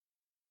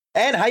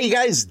And how you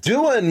guys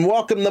doing?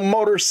 Welcome to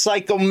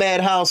Motorcycle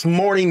Madhouse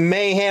Morning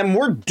Mayhem.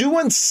 We're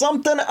doing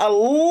something a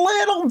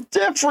little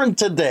different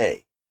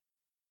today.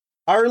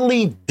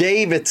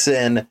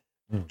 Harley-Davidson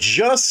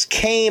just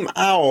came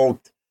out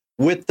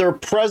with their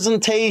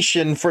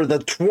presentation for the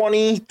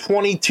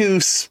 2022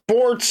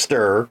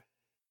 Sportster,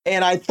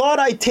 and I thought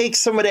I'd take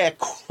some of that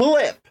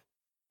clip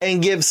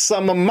and give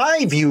some of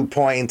my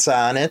viewpoints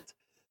on it.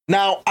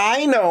 Now,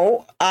 I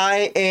know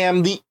I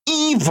am the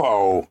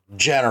Evo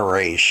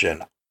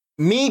generation.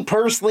 Me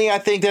personally, I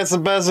think that's the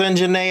best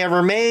engine they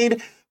ever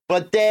made,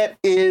 but that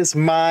is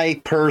my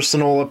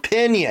personal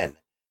opinion.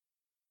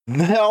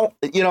 Well,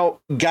 you know,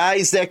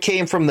 guys that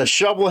came from the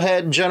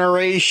shovelhead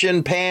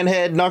generation,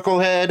 panhead,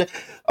 knucklehead,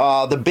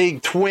 the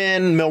big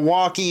twin,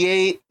 Milwaukee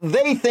 8,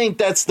 they think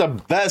that's the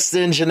best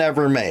engine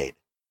ever made.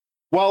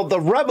 Well,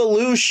 the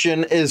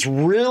Revolution is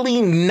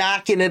really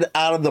knocking it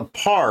out of the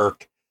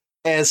park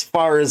as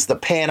far as the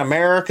Pan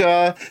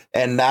America,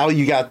 and now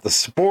you got the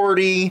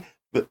Sporty.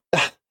 But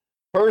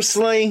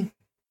personally,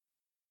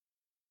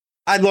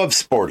 I love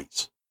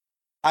Sporties.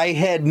 I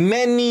had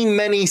many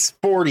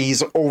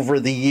Sporties over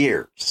the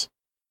years.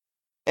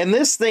 And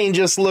this thing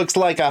just looks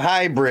like a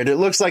hybrid. It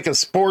looks like a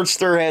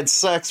Sportster had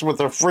sex with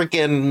a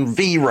freaking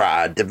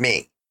V-Rod to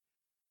me.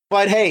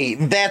 But hey,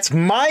 that's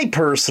my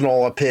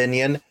personal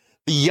opinion.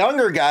 The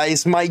younger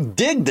guys might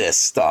dig this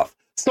stuff.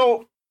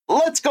 So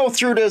let's go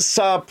through this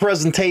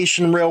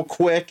presentation real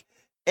quick,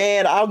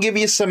 and I'll give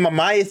you some of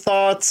my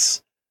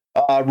thoughts,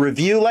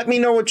 review. Let me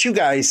know what you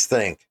guys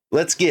think.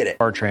 Let's get it.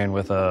 Powertrain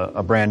with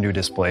a brand new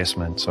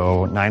displacement,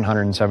 so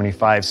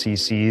 975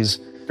 cc's,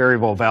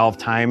 variable valve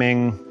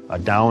timing, a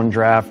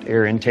downdraft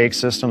air intake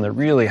system that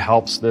really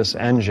helps this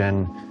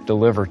engine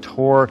deliver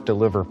torque,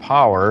 deliver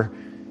power.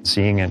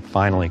 Seeing it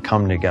finally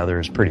come together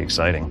is pretty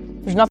exciting.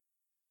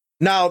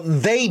 Now,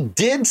 they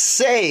did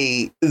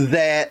say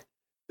that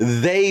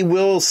they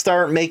will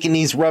start making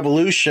these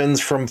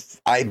Revolutions from,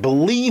 I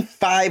believe,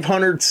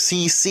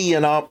 500cc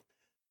and up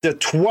to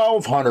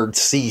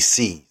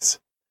 1200cc's.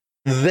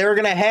 They're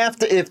going to have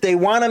to, if they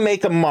want to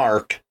make a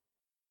mark,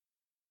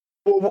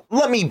 well,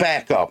 let me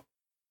back up.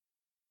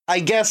 I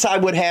guess I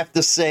would have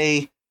to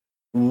say,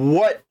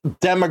 what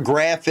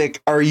demographic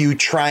are you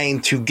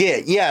trying to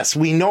get? Yes,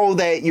 we know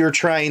that you're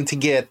trying to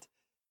get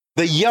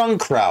the young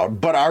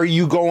crowd, but are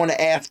you going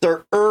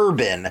after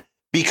urban?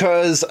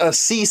 Because a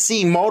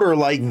CC motor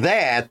like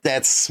that,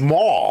 that's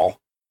small,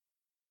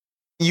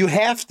 you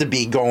have to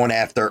be going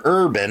after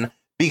urban,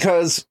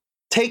 because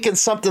taking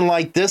something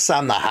like this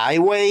on the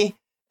highway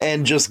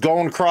and just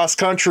going cross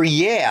country,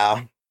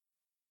 yeah,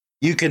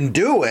 you can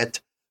do it,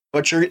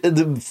 but you're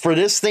for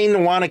this thing to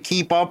want to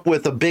keep up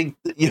with a big,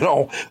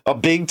 a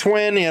big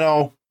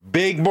twin,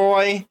 big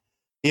boy,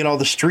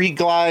 the street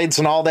glides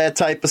and all that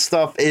type of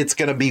stuff, it's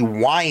going to be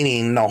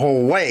whining the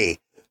whole way.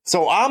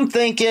 So I'm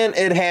thinking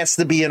it has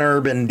to be an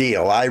urban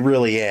deal. I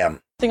really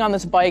am. Thing on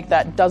this bike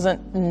that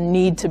doesn't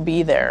need to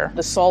be there.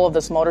 The soul of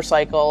this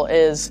motorcycle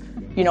is,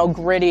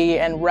 gritty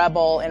and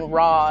rebel and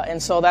raw.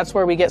 And so that's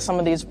where we get some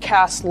of these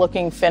cast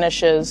looking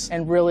finishes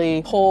and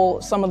really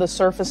pull some of the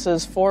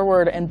surfaces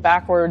forward and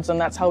backwards. And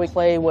that's how we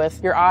play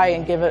with your eye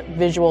and give it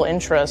visual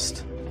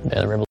interest.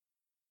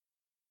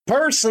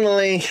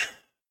 Personally,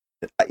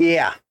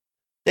 yeah,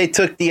 they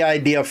took the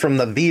idea from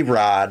the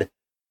V-Rod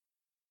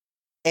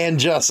and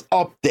just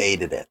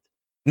updated it.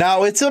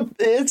 Now, it's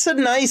a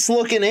nice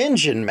looking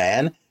engine,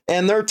 man.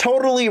 And they're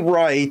totally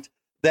right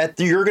that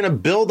you're going to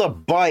build a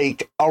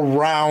bike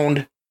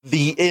around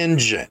the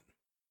engine.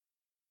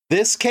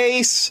 This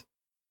case,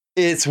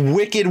 it's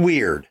wicked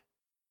weird.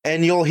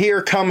 And you'll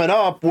hear coming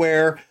up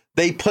where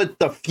they put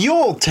the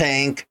fuel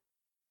tank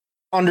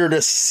under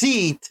the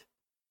seat.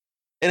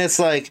 And it's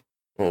like,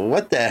 well,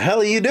 what the hell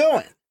are you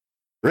doing?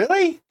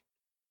 Really?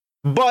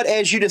 But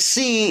as you to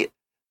see,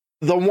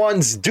 the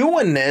ones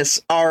doing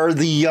this are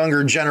the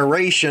younger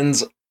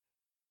generations.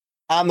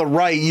 On the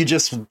right, you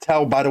just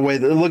tell by the way,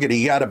 look at it,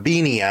 you got a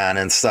beanie on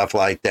and stuff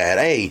like that.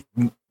 Hey,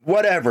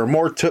 whatever,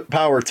 more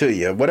power to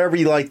you, whatever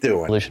you like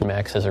doing. Revolution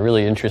Max has a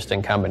really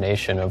interesting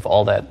combination of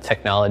all that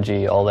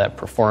technology, all that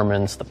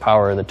performance, the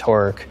power, the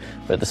torque,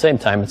 but at the same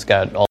time, it's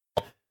got all.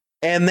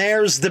 And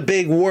there's the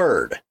big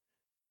word.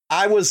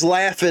 I was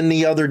laughing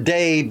the other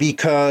day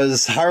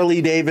because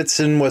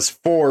Harley-Davidson was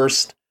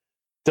forced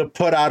to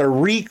put out a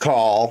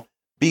recall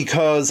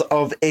because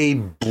of a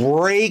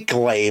brake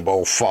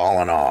label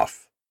falling off.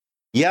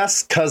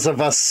 Yes, because of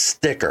a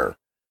sticker.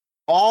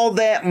 All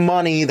that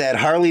money that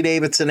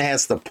Harley-Davidson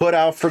has to put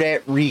out for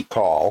that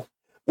recall,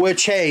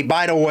 which, hey,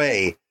 by the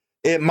way,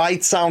 it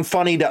might sound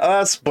funny to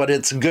us, but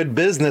it's a good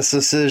business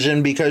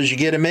decision because you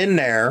get them in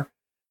there.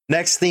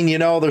 Next thing you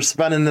know, they're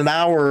spending an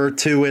hour or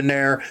two in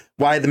there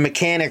while the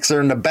mechanics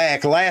are in the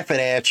back laughing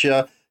at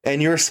you,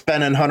 and you're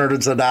spending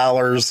hundreds of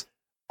dollars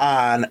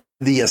on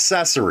the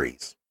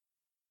accessories.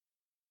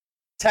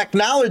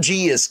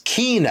 Technology is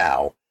key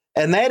now.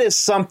 And that is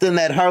something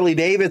that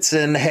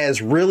Harley-Davidson has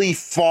really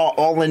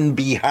fallen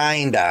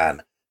behind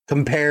on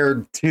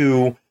compared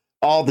to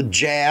all the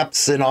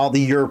Japs and all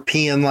the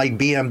European like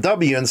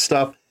BMW and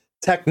stuff.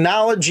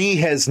 Technology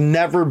has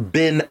never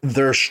been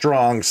their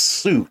strong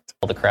suit.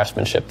 All the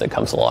craftsmanship that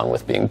comes along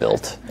with being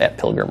built at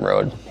Pilgrim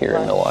Road here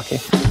in Milwaukee.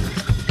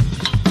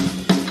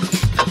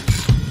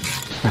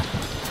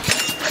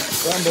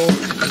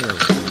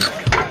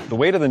 The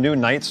weight of the new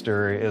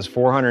Nightster is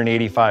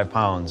 485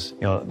 pounds.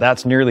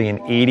 That's nearly an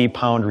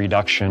 80-pound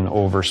reduction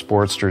over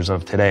Sportsters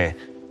of today.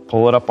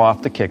 Pull it up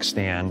off the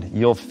kickstand,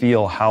 you'll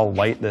feel how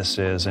light this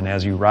is, and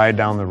as you ride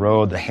down the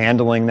road, the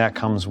handling that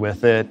comes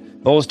with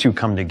it, those two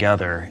come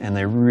together, and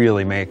they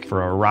really make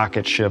for a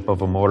rocket ship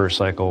of a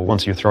motorcycle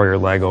once you throw your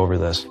leg over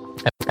this.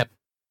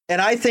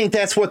 And I think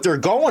that's what they're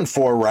going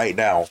for right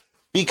now,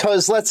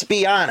 because let's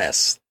be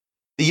honest,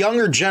 the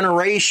younger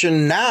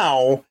generation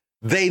now,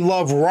 they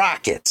love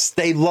rockets,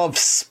 they love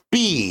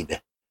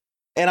speed,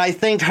 and I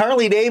think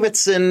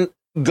Harley-Davidson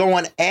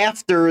going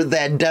after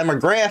that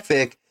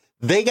demographic,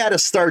 they got to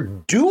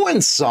start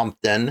doing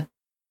something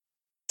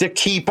to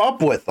keep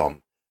up with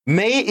them.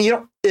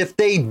 If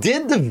they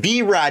did the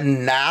V-Rod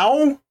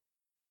now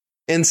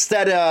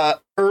instead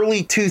of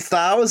early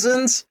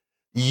 2000s,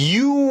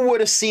 you would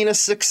have seen a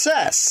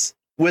success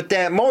with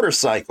that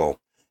motorcycle.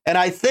 And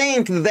I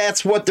think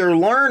that's what they're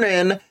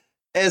learning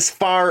as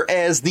far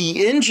as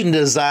the engine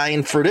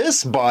design for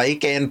this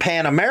bike and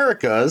Pan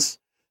America's,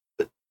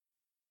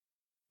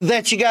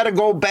 that you got to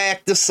go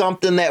back to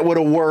something that would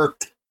have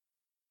worked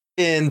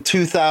in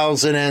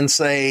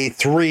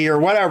 2003 or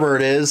whatever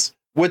it is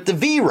with the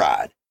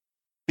V-Rod,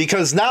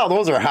 because now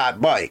those are hot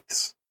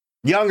bikes.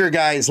 Younger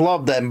guys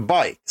love them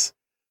bikes,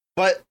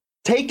 but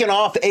taking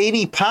off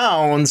 80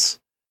 pounds,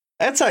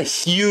 that's a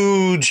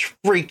huge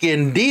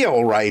freaking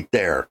deal right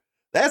there.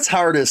 That's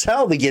hard as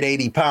hell to get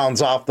 80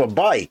 pounds off the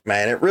bike,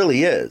 man. It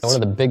really is. One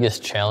of the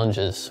biggest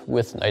challenges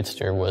with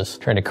Nightster was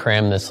trying to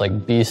cram this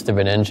beast of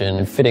an engine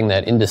and fitting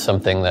that into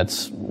something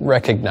that's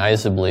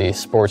recognizably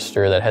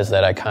Sportster, that has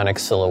that iconic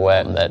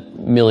silhouette that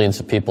millions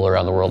of people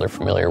around the world are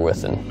familiar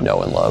with and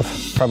know and love.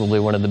 Probably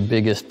one of the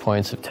biggest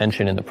points of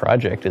tension in the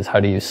project is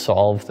how do you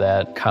solve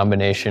that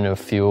combination of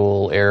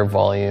fuel, air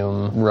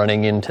volume,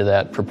 running into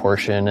that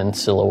proportion and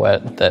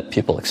silhouette that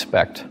people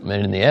expect. And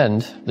in the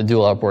end, the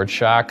dual outboard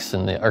shocks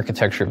and the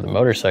architecture of the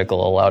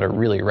motorcycle allowed a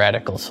really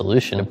radical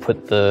solution to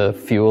put the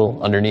fuel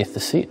underneath the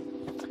seat.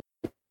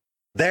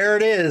 There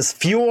it is,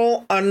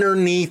 fuel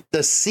underneath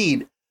the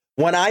seat.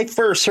 When I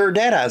first heard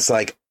that, I was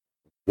like,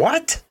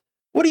 what?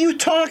 What are you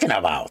talking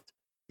about?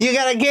 You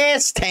got a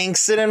gas tank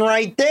sitting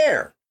right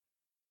there.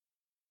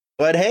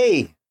 But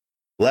hey,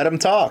 let them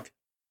talk.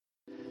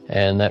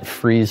 And that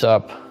frees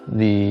up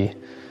the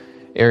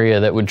area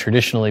that would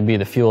traditionally be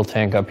the fuel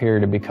tank up here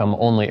to become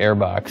only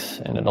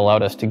airbox, and it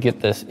allowed us to get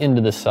this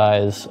into the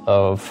size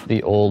of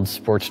the old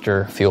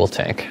Sportster fuel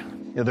tank.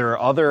 There are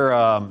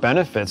other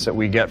benefits that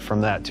we get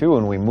from that too.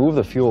 When we move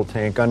the fuel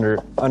tank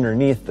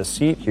underneath the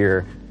seat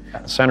here,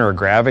 the center of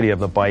gravity of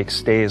the bike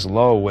stays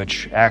low,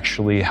 which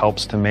actually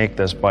helps to make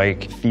this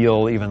bike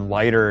feel even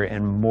lighter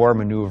and more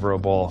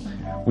maneuverable.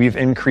 We've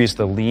increased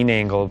the lean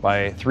angle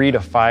by 3 to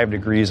 5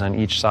 degrees on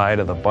each side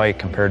of the bike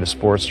compared to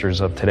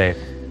Sportsters of today.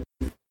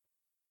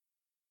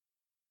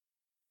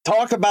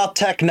 Talk about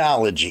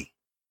technology.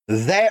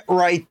 That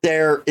right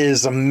there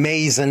is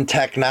amazing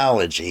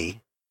technology.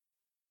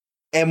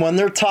 And when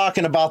they're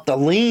talking about the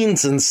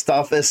leans and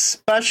stuff,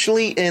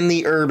 especially in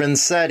the urban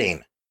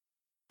setting,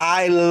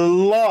 I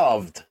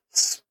loved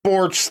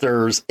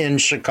Sportsters in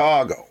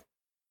Chicago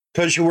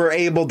because you were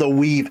able to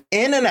weave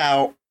in and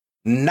out,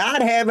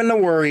 not having to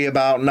worry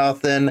about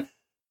nothing.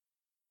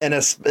 And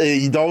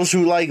those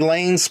who like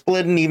lane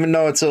splitting, even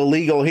though it's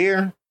illegal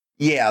here,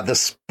 yeah, the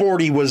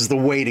Sporty was the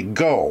way to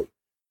go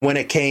when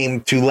it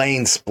came to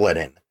lane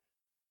splitting.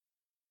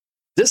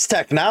 This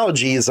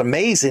technology is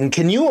amazing.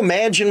 Can you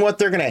imagine what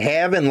they're going to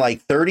have in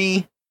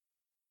 30,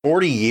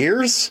 40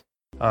 years?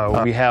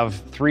 We have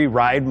 3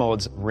 ride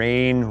modes,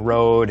 rain,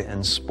 road,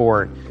 and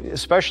sport,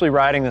 especially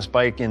riding this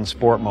bike in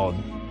sport mode.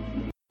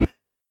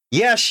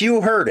 Yes,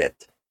 you heard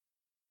it.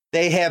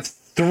 They have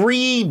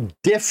 3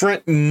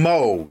 different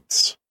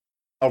modes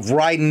of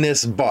riding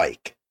this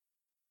bike.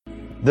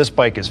 This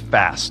bike is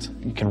fast.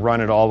 You can run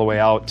it all the way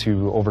out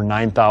to over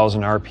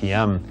 9,000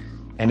 RPM,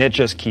 and it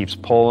just keeps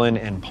pulling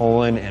and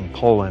pulling and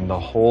pulling the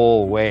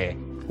whole way.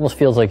 Almost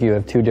feels like you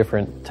have 2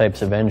 different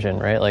types of engine,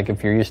 right? Like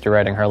if you're used to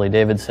riding Harley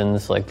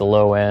Davidsons, like the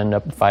low end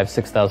up to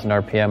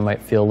 5,000-6,000 RPM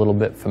might feel a little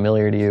bit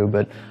familiar to you,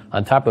 but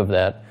on top of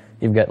that,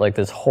 you've got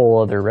this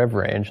whole other rev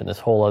range and this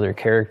whole other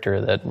character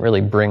that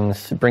really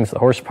brings the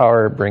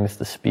horsepower, brings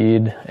the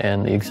speed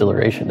and the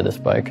exhilaration to this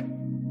bike.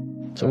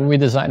 So when we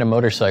design a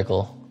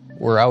motorcycle,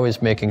 we're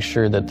always making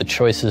sure that the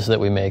choices that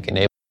we make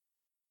enable.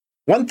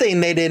 One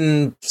thing they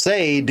didn't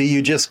say, do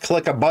you just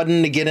click a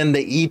button to get into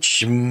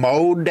each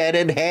mode that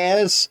it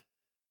has?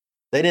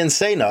 They didn't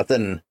say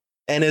nothing.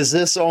 And is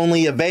this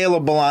only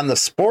available on the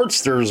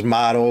Sportsters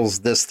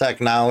models, this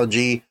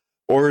technology,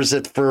 or is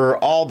it for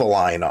all the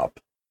lineup?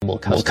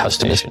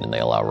 customization, and they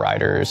allow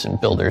riders and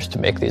builders to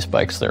make these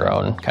bikes their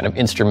own kind of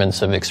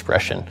instruments of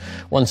expression.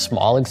 One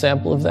small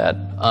example of that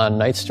on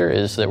Nightster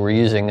is that we're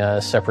using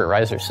a separate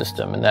riser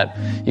system, and that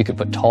you could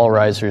put tall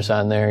risers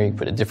on there, you could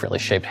put a differently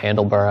shaped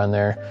handlebar on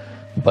there,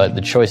 but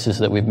the choices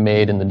that we've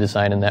made in the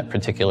design in that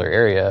particular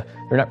area,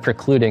 they're not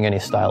precluding any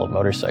style of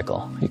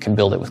motorcycle. You can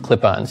build it with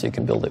clip-ons, you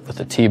can build it with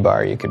a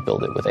T-bar, you could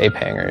build it with ape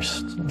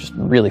hangers, just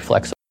really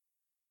flexible.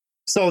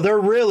 So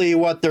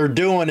what they're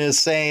doing is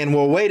saying,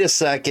 well, wait a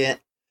second,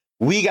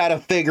 we got to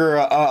figure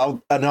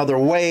out another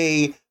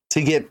way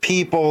to get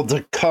people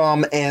to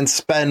come and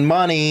spend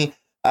money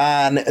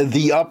on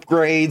the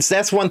upgrades.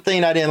 That's one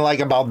thing I didn't like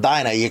about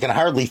Dyna. You can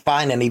hardly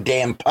find any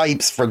damn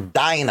pipes for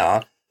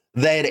Dyna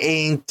that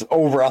ain't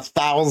over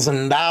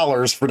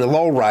 $1,000 for the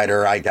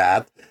lowrider I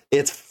got.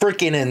 It's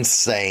freaking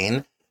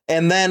insane.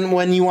 And then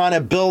when you want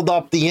to build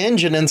up the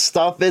engine and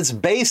stuff, it's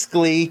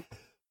basically,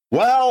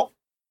 well,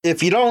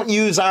 if you don't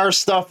use our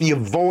stuff, you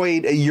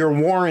void your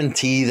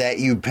warranty that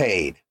you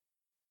paid.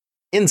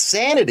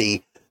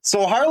 Insanity.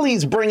 So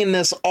Harley's bringing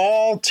this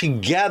all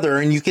together,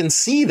 and you can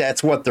see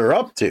that's what they're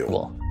up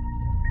to.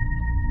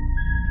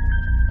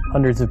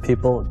 Hundreds of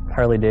people at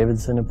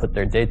Harley-Davidson have put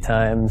their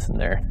daytimes and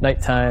their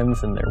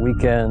nightimes and their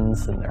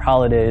weekends and their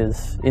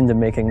holidays into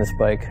making this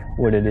bike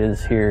what it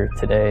is here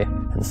today.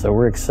 And so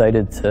we're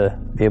excited to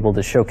be able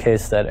to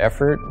showcase that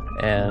effort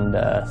and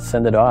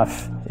send it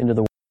off into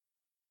the world.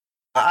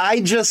 I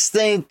just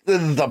think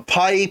the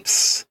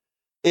pipes,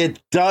 it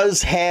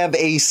does have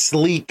a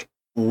sleek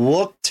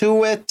look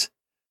to it.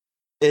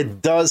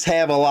 It does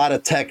have a lot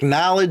of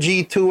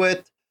technology to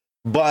it,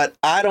 but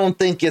I don't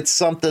think it's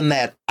something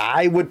that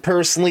I would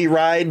personally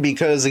ride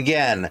because,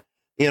 again,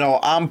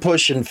 I'm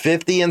pushing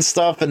 50 and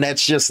stuff, and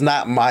that's just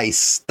not my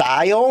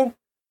style.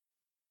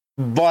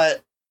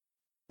 But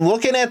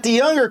looking at the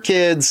younger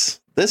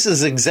kids, this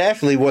is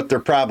exactly what they're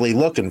probably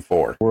looking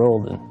for.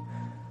 World and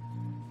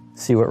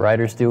see what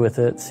riders do with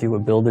it, see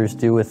what builders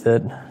do with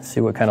it,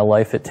 see what kind of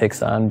life it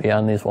takes on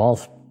beyond these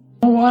walls.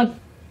 You know what?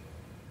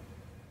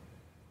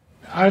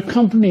 Our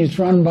company is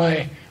run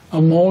by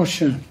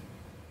emotion.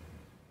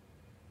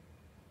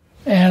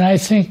 And I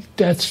think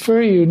that's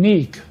very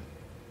unique.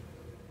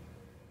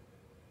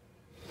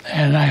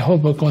 And I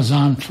hope it goes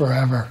on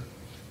forever.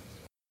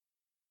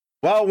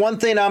 Well, one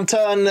thing I'm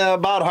telling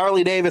about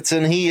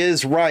Harley-Davidson, he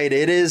is right.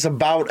 It is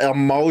about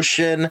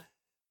emotion.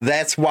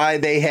 That's why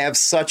they have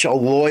such a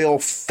loyal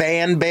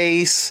fan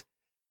base.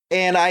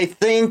 And I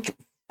think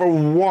for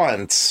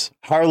once,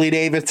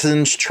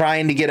 Harley-Davidson's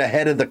trying to get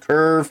ahead of the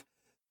curve.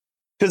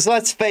 Because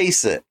let's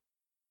face it,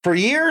 for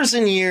years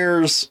and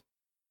years,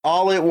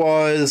 all it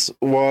was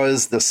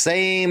the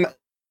same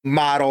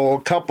model,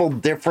 a couple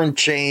different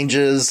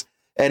changes,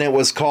 and it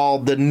was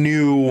called the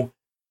new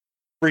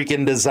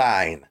freaking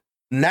design.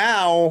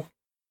 Now,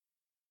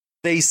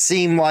 they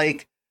seem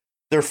like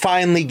they're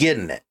finally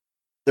getting it.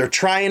 They're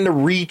trying to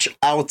reach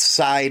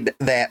outside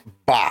that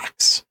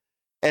box.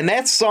 And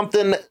that's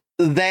something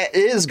that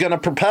is going to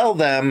propel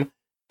them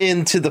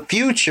into the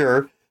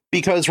future,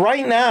 because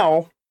right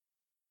now,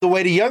 the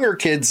way the younger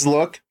kids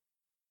look,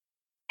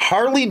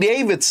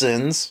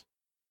 Harley-Davidsons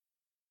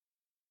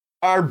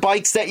are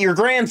bikes that your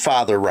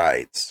grandfather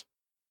rides.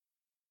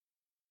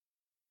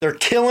 They're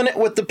killing it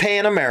with the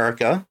Pan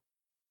America.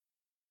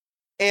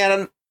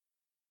 And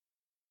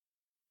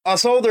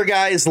us older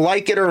guys,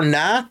 like it or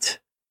not,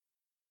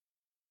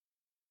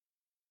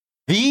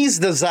 these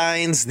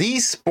designs,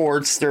 these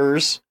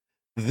Sportsters,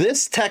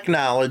 this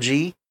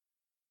technology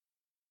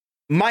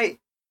might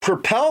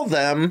propel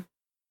them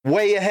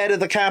way ahead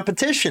of the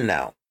competition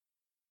now.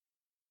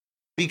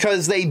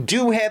 Because they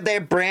do have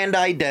that brand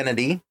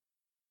identity.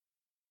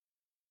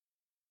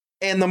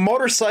 And the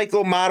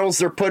motorcycle models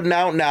they're putting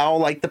out now,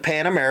 like the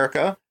Pan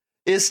America,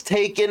 is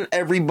taking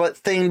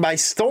everything by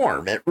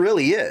storm. It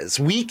really is.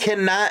 We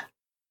cannot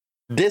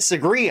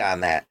disagree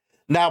on that.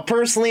 Now,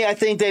 personally, I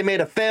think they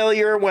made a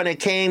failure when it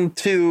came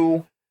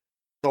to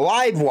the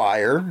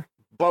Livewire,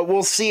 but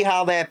we'll see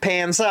how that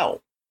pans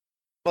out.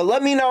 But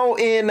let me know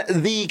in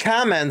the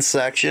comments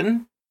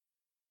section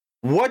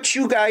what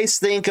you guys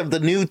think of the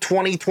new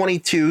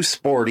 2022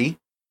 Sporty,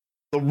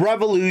 the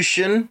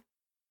Revolution,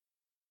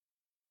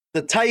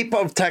 the type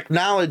of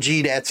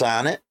technology that's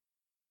on it.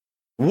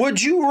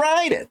 Would you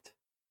ride it?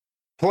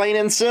 Plain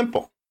and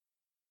simple.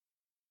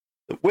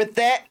 With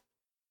that,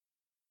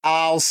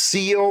 I'll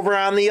see you over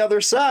on the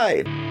other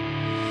side.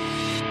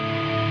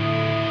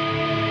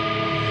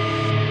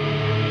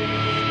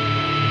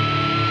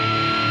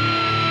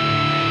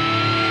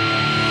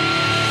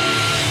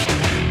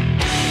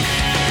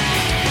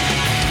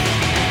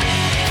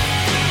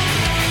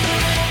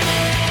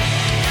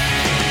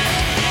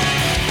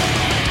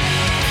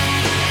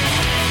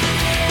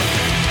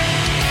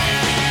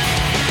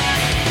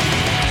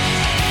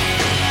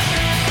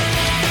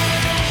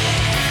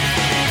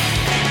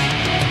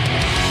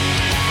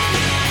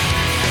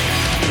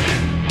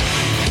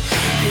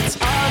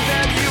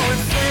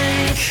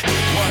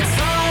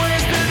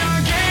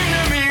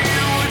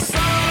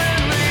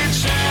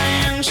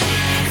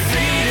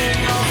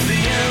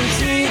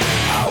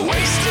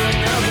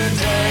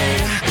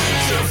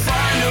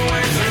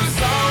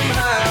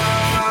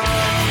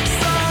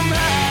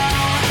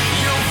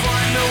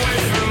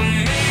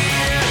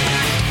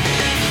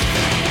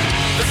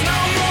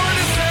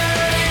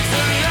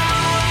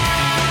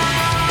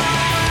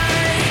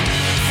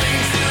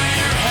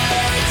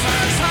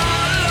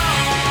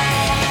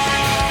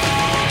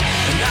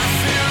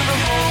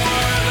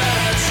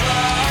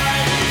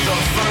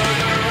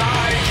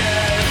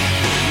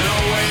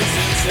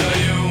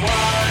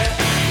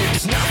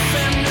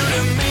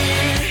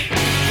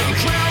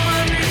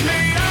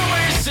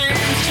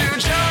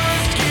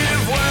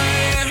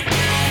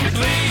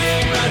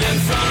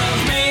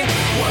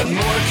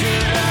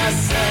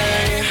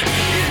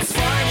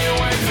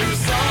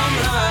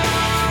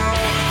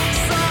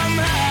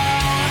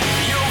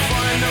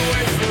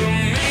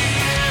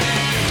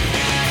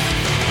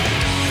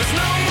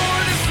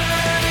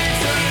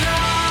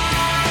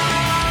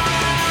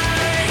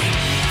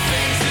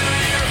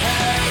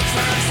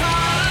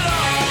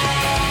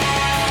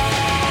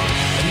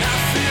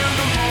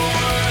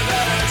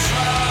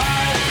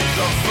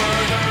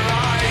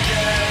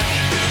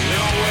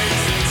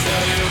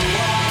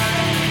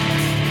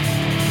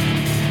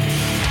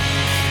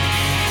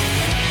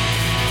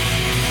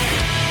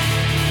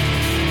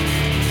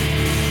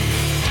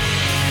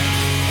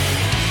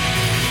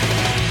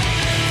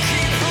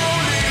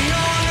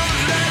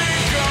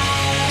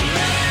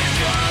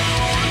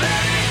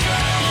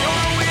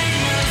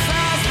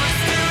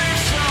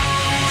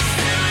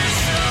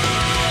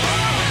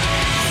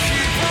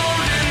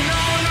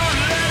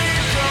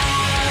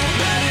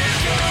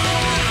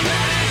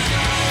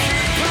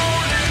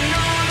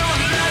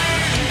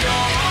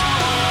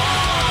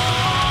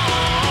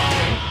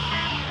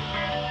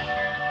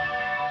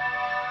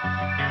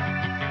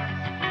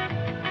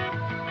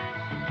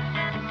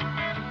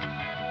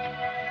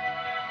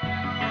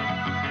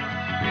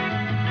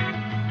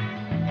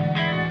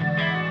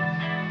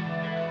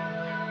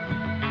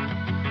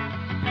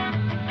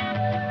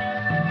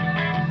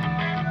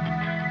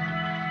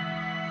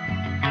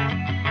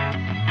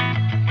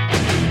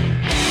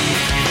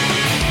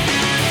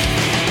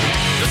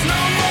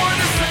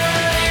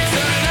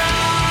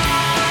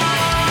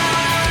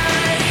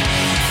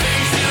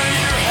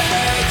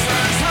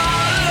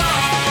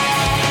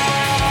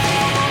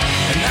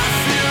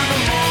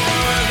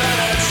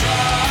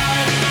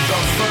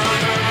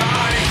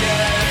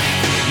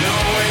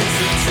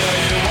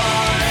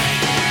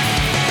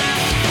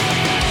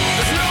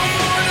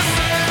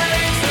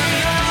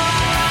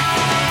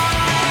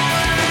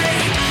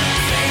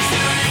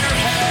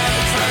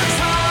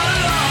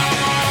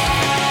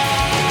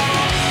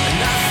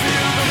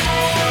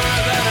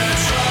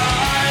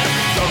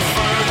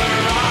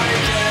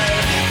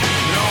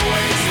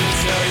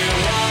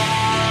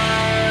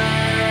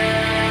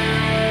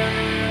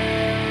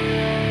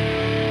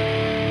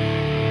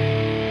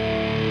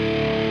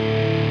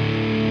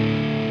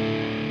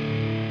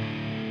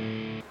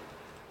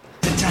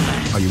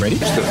 ready?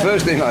 It's the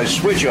first thing I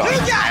switch on.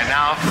 And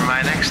now for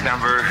my next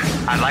number,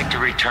 I'd like to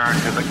return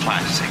to the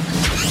classics.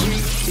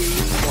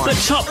 The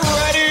top.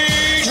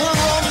 Ready to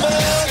rumble.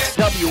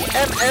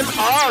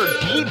 WMMR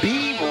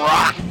DB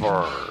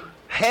Rockford.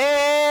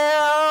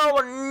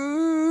 Hell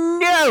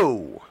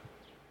no.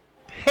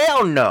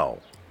 Hell no.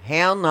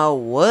 Hell no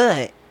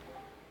what?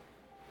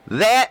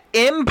 That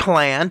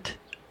implant,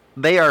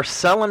 they are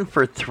selling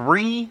for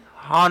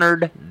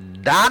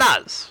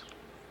 $300.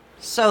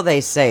 So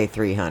they say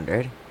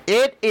 300.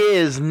 It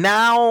is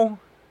now,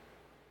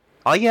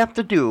 all you have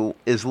to do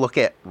is look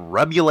at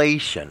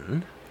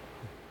Revelation.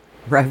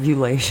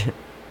 Revelation.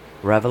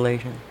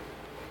 Revelation.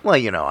 Well,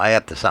 you know, I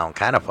have to sound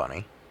kind of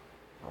funny.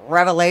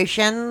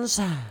 Revelations.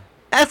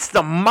 That's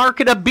the mark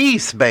of the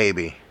beast,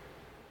 baby.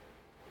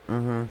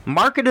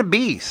 Mark of the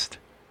beast.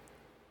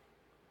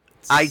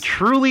 I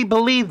truly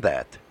believe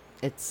that.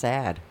 It's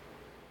sad.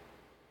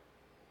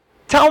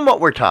 Tell them what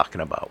we're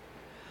talking about.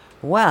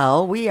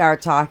 Well, we are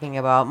talking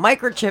about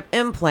microchip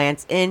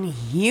implants in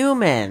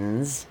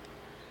humans.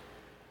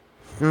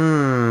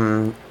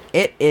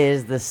 It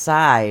is the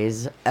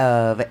size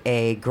of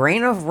a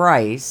grain of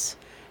rice,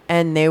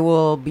 and they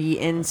will be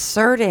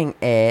inserting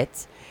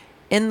it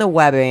in the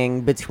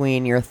webbing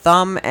between your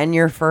thumb and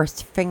your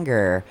first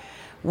finger,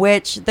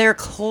 which they're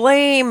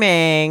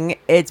claiming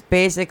it's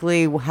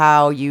basically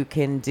how you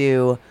can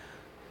do,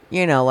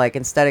 you know, like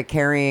instead of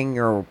carrying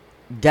your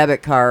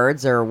debit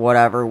cards or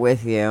whatever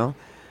with you,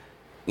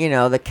 you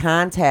know, the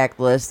contact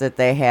list that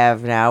they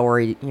have now where,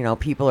 you know,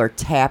 people are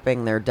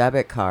tapping their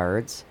debit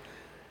cards.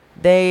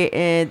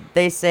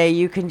 They say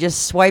you can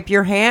just swipe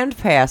your hand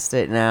past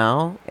it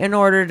now in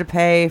order to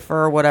pay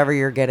for whatever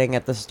you're getting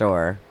at the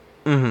store.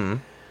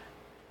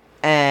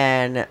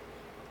 And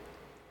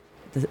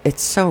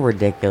it's so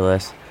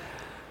ridiculous.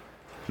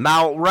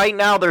 Now, right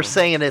now, they're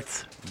saying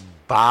it's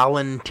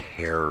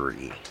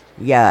voluntary.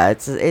 Yeah,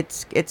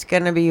 it's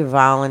gonna be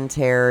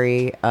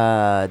voluntary.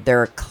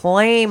 They're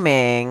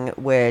claiming,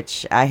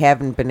 which I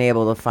haven't been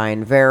able to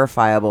find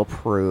verifiable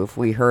proof.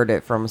 We heard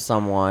it from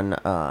someone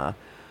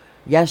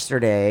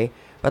yesterday,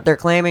 but they're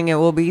claiming it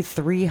will be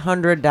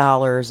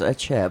 $300 a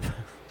chip,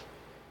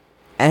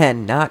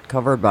 and not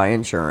covered by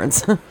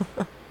insurance.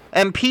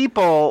 And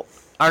people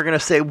are going to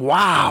say,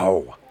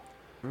 wow,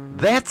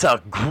 that's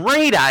a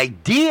great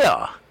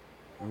idea.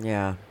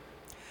 Yeah.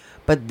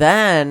 But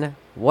then,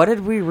 what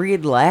did we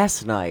read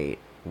last night?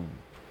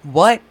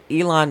 What?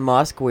 Elon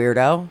Musk,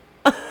 weirdo?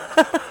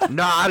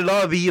 No, I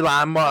love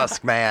Elon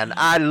Musk, man.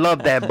 I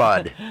love that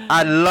bud.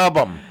 I love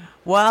him.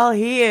 Well,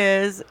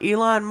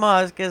 Elon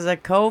Musk is a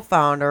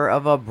co-founder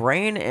of a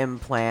brain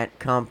implant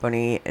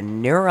company,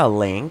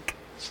 Neuralink.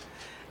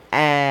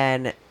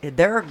 And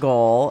their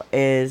goal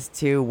is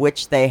to,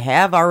 which they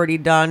have already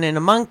done in a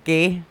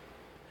monkey,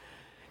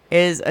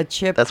 is a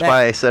chip. That's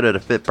why I said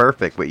it'd fit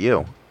perfect with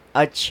you.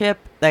 A chip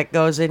that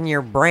goes in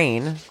your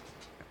brain,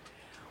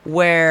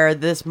 where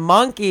this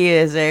monkey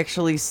is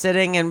actually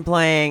sitting and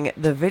playing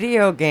the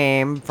video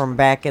game from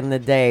back in the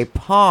day,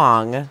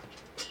 Pong,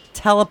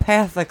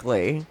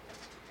 telepathically.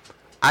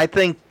 I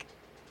think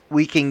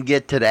we can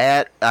get to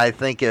that. I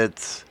think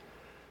it's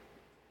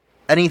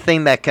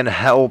anything that can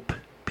help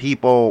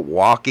people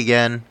walk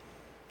again,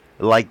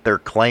 like they're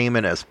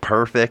claiming, is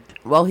perfect.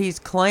 Well, he's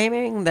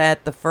claiming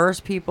that the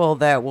first people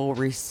that will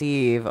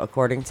receive,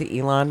 according to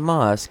Elon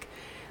Musk,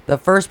 the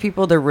first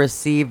people to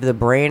receive the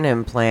brain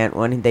implant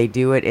when they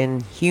do it in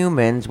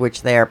humans,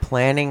 which they are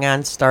planning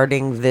on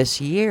starting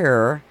this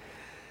year,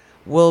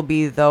 will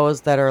be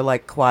those that are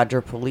like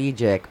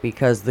quadriplegic,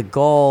 because the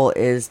goal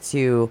is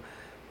to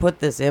put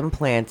this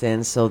implant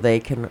in so they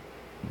can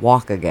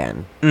walk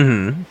again.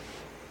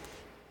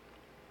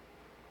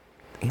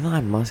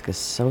 Elon Musk is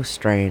so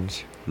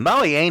strange.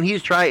 No, he ain't.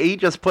 He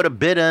just put a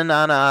bid in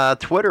on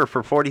Twitter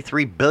for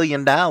 $43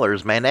 billion,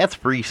 man. That's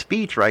free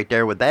speech right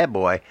there with that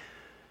boy.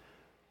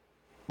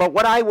 But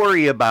what I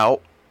worry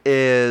about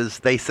is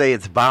they say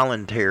it's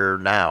voluntary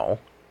now.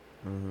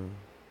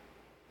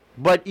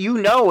 But you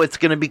know it's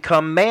going to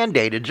become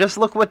mandated. Just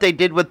look what they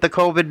did with the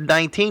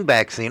COVID-19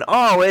 vaccine.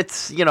 Oh,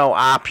 it's, you know,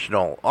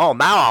 optional. Oh,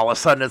 now all of a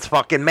sudden it's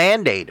fucking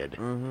mandated.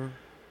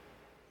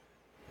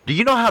 Do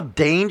you know how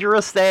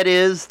dangerous that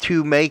is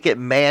to make it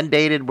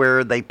mandated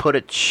where they put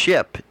a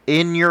chip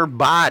in your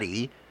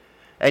body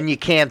and you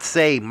can't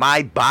say,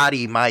 my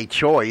body, my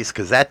choice,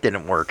 because that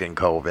didn't work in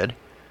COVID?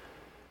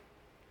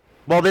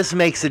 Well, this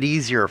makes it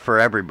easier for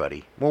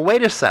everybody. Well,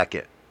 wait a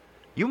second.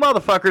 You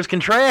motherfuckers can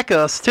track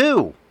us,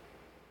 too.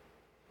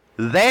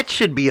 That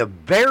should be a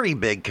very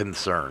big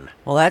concern.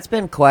 Well, that's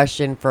been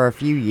questioned for a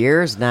few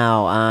years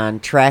now on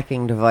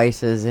tracking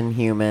devices in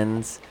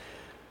humans.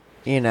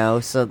 You know,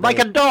 so like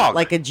a dog.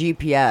 Like a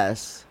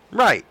GPS.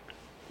 Right.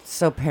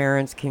 So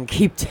parents can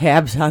keep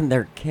tabs on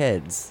their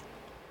kids.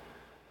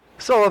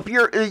 So if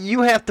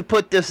you have to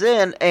put this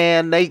in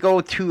and they go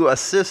to a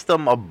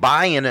system of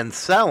buying and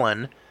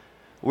selling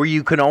where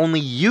you can only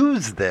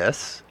use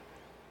this,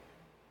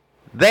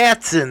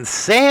 that's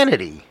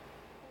insanity.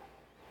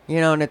 You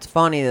know, and it's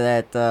funny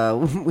that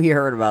we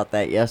heard about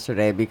that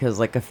yesterday because,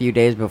 like, a few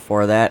days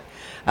before that,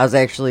 I was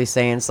actually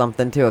saying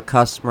something to a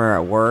customer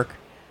at work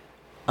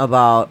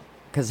about,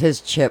 because his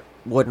chip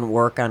wouldn't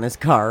work on his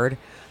card.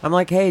 I'm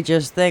like, hey,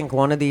 just think,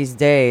 one of these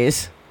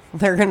days,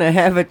 they're going to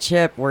have a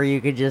chip where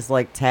you could just,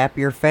 like, tap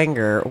your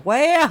finger.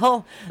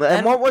 Well,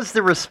 And what was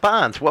the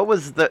response? What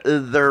was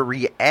their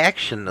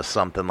reaction to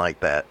something like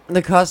that?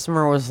 the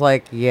customer was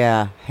like,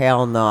 yeah,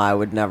 hell no, I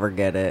would never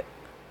get it.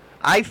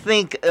 I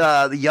think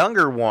the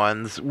younger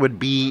ones would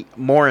be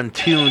more in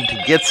tune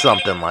to get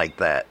something like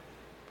that.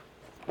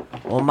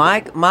 Well,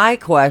 my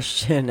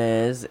question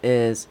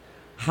is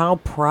how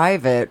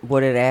private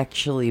would it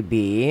actually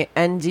be?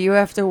 And do you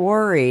have to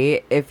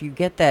worry if you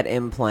get that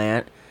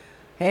implant?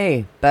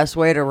 Hey, best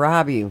way to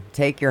rob you,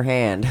 take your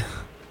hand.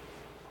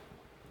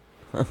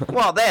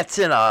 Well, that's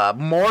in a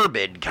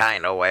morbid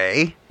kind of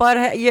way.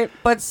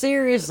 But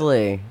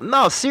seriously.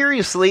 No,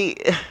 seriously,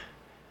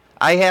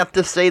 I have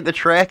to say the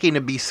tracking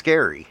would be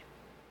scary.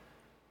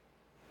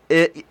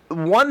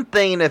 One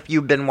thing, if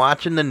you've been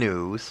watching the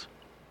news,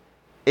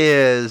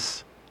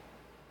 is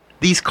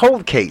these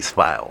cold case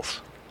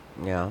files.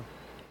 Yeah.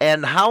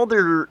 And how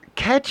they're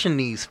catching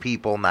these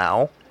people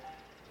now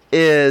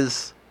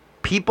is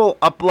people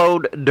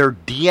upload their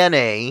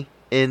DNA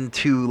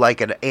into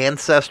like an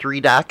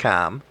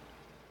Ancestry.com.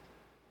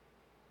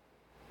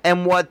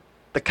 And what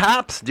the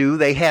cops do,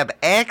 they have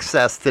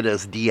access to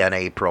this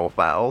DNA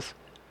profiles.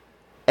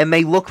 And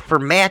they look for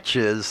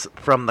matches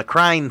from the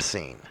crime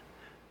scene.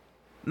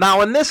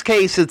 Now, in this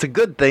case, it's a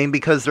good thing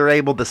because they're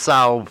able to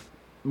solve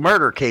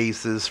murder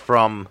cases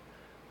from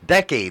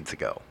decades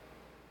ago.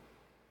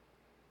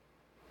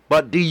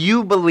 But do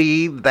you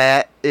believe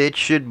that it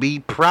should be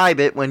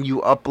private when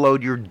you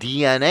upload your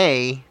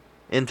DNA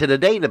into the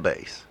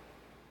database?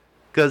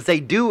 Because they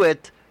do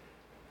it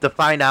to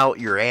find out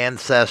your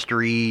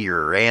ancestry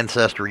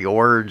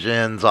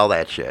origins, all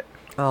that shit.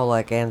 Oh,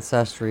 like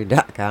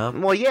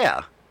Ancestry.com? Well,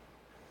 yeah.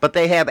 But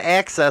they have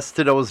access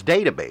to those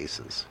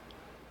databases.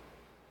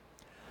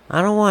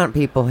 I don't want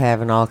people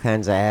having all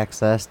kinds of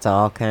access to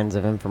all kinds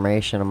of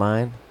information of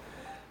mine.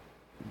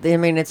 I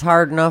mean, it's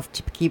hard enough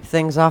to keep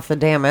things off the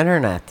damn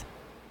internet.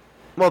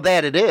 Well,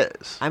 that it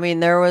is. I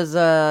mean, there was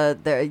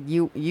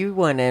you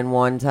went in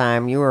one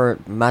time, you were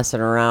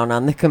messing around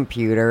on the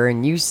computer,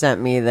 and you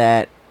sent me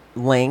that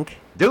link.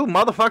 Dude,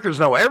 motherfuckers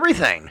know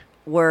everything.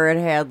 Where it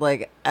had,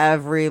 like,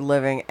 every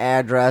living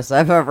address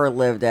I've ever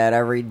lived at,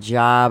 every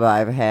job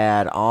I've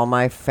had, all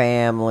my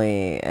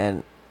family,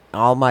 and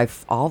all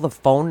the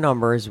phone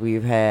numbers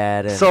we've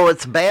had. And so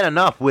it's bad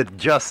enough with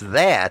just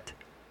that,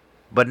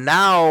 but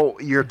now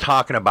you're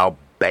talking about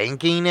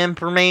banking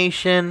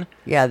information.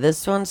 Yeah,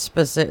 this one's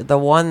specific. The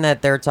one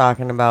that they're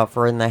talking about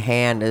for in the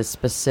hand is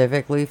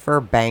specifically for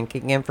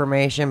banking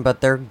information,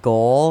 but their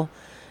goal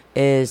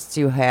is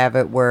to have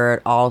it where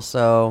it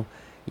also,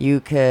 you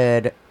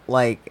could,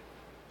 like,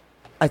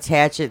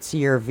 attach it to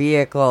your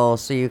vehicle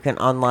so you can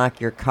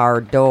unlock your car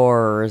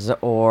doors,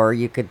 or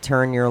you could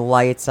turn your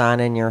lights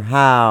on in your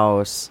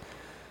house.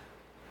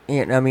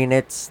 You know, I mean,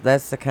 that's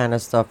the kind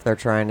of stuff they're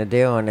trying to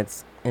do, and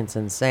it's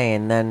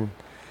insane.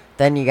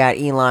 Then you got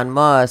Elon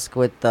Musk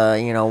with the,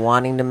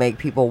 wanting to make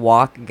people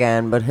walk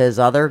again, but his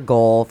other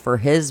goal for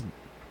his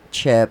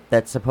chip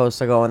that's supposed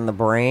to go in the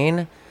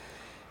brain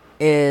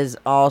is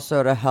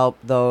also to help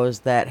those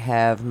that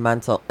have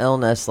mental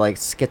illness like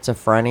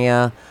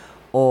schizophrenia,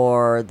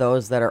 or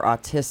those that are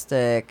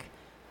autistic.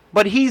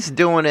 But he's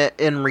doing it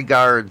in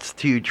regards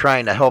to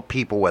trying to help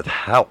people with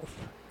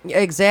health.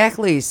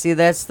 Exactly. See,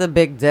 that's the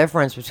big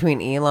difference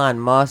between Elon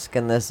Musk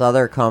and this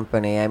other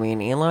company. I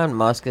mean, Elon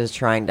Musk is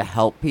trying to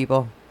help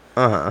people.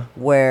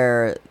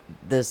 Where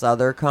this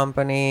other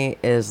company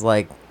is,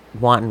 like,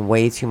 wanting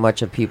way too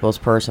much of people's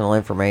personal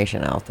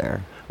information out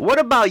there. What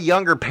about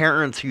younger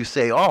parents who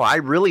say, oh, I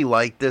really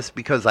like this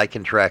because I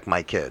can track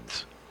my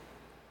kids?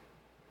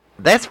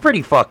 That's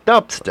pretty fucked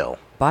up still.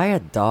 Buy a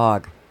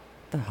dog.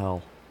 What the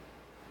hell?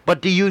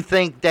 But do you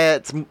think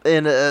that's,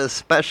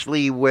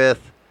 especially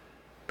with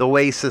the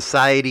way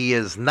society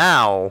is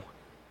now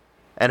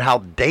and how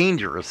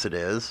dangerous it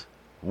is,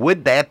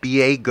 would that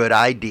be a good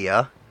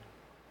idea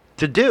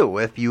to do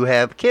if you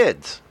have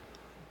kids?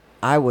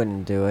 I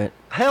wouldn't do it.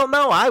 Hell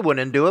no, I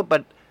wouldn't do it,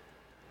 but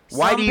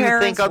why do you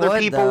think other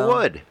people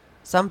would?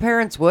 Some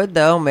parents would,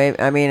 though. Maybe.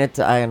 I mean,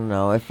 I don't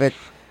know.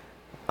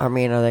 I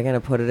mean, are they going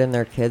to put it in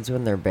their kids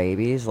when they're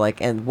babies?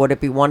 Like, and would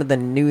it be one of the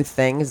new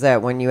things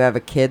that when you have a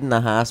kid in the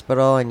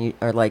hospital and you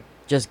are like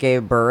just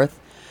gave birth,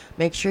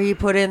 make sure you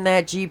put in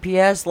that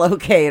GPS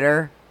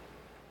locator?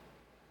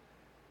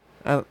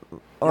 I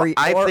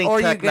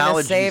think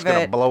technology is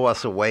going to blow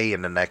us away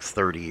in the next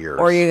 30 years.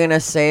 Or you're going to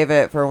save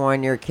it for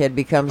when your kid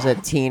becomes a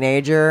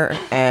teenager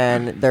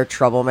and they're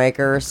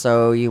troublemakers,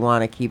 so you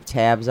want to keep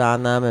tabs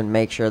on them and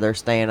make sure they're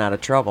staying out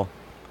of trouble.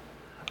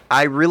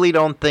 I really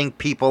don't think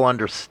people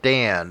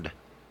understand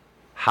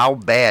how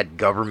bad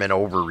government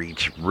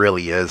overreach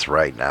really is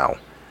right now.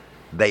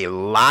 They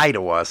lie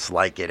to us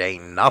like it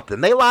ain't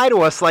nothing. They lie to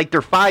us like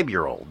they're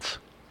 5-year-olds.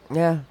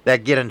 Yeah.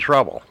 That get in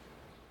trouble.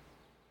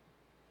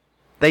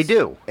 They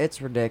do.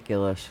 It's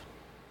ridiculous.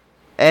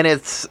 And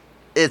it's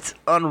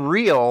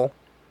unreal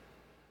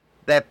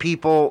that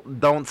people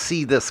don't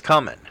see this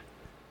coming.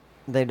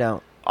 They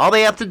don't. All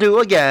they have to do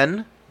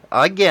again,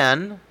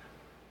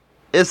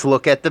 is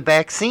look at the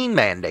vaccine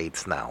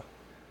mandates now.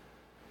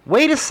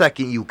 Wait a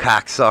second, you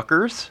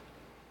cocksuckers.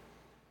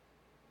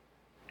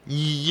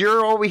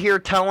 You're over here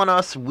telling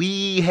us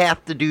we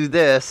have to do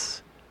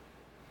this,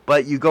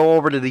 but you go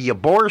over to the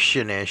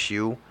abortion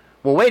issue.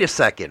 Well, wait a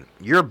second.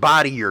 Your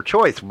body, your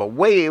choice. But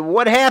wait,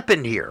 what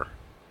happened here?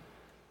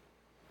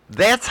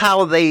 That's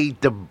how they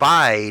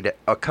divide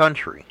a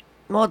country.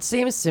 Well, it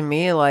seems to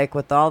me like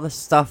with all the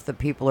stuff that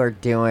people are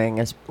doing,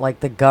 it's like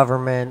the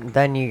government,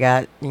 then you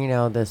got,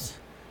 this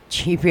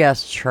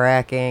GPS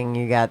tracking,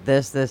 you got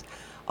this,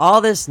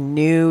 all this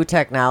new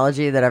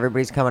technology that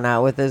everybody's coming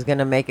out with is going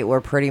to make it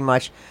where pretty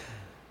much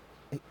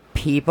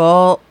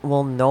people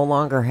will no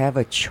longer have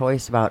a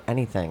choice about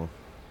anything.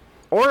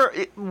 Or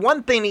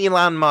one thing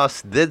Elon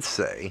Musk did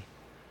say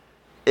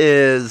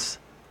is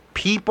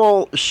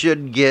people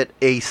should get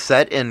a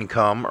set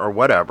income or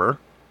whatever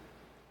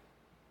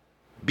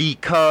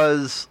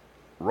because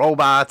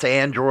robots,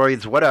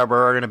 androids,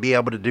 whatever, are going to be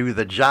able to do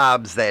the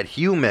jobs that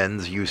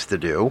humans used to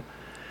do.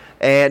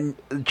 And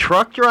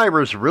truck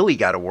drivers really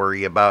got to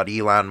worry about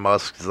Elon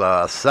Musk's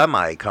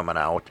semi coming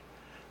out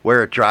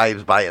where it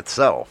drives by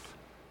itself.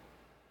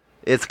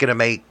 It's going to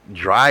make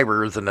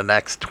drivers in the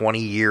next 20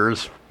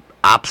 years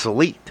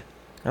obsolete.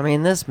 I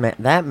mean, that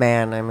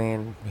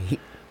man,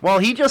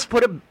 he just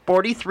put a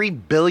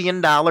 $43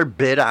 billion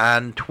bid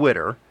on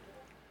Twitter.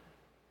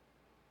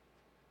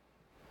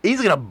 He's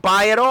going to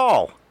buy it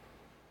all.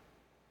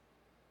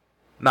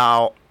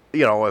 Now,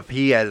 if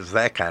he has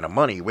that kind of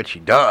money, which he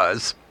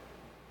does,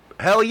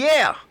 hell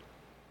yeah.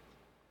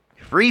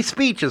 Free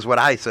speech is what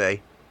I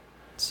say.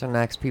 So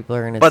next people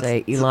are going to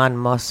say Elon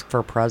Musk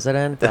for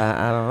president?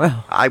 I don't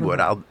know. I would.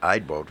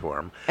 I'd vote for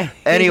him.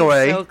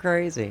 Anyway. He's so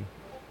crazy.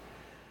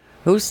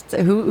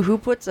 Who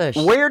puts a...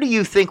 Where do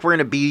you think we're going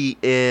to be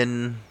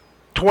in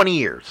 20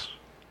 years?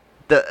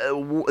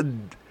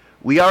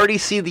 We already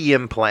see the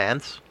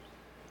implants.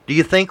 Do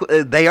you think...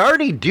 they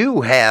already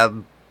do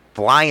have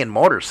flying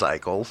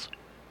motorcycles.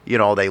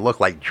 They look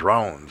like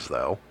drones,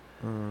 though.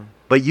 Mm.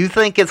 But you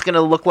think it's going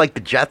to look like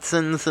the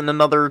Jetsons in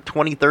another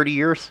 20, 30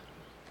 years?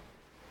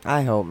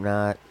 I hope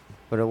not,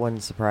 but it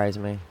wouldn't surprise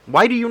me.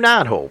 Why do you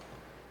not hope?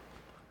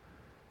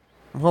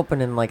 I'm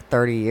hoping in like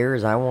 30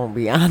 years I won't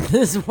be on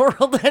this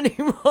world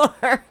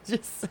anymore.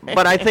 Just saying.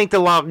 But I think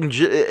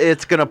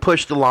it's going to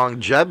push the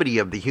longevity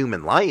of the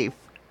human life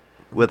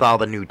with all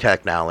the new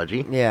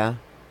technology. Yeah.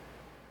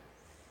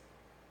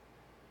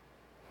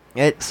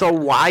 So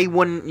why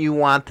wouldn't you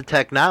want the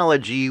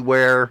technology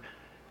where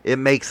it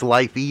makes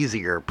life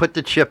easier? Put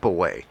the chip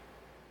away.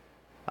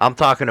 I'm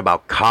talking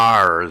about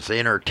cars,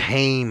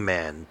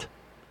 entertainment.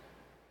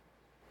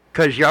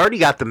 Because you already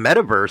got the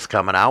metaverse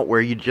coming out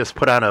where you just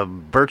put on a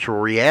virtual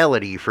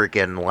reality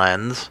freaking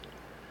lens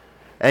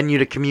and you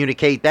to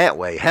communicate that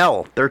way.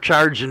 Hell, they're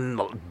charging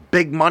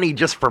big money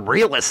just for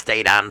real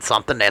estate on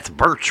something that's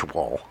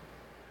virtual.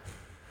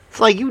 It's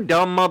like, you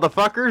dumb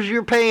motherfuckers,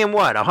 you're paying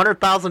what,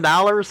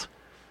 $100,000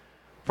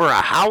 for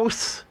a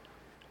house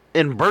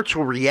in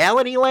virtual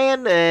reality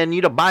land and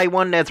you to buy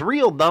one that's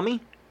real,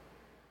 dummy?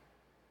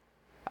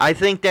 I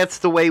think that's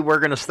the way we're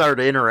going to start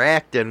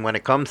interacting when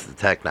it comes to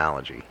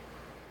technology.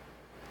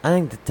 I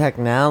think the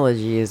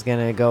technology is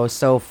going to go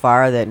so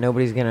far that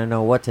nobody's going to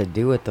know what to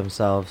do with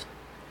themselves.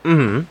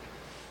 Mm-hmm.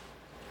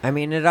 I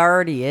mean, it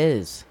already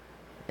is.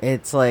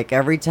 It's like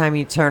every time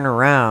you turn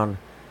around,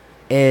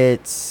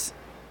 it's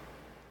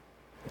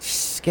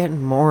just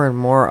getting more and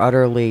more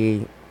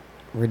utterly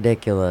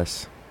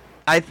ridiculous.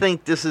 I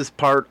think this is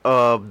part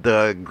of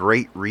the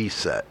Great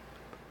Reset.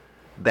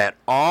 That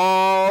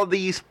all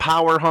these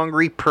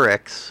power-hungry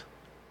pricks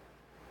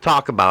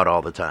talk about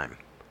all the time.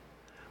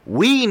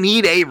 We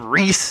need a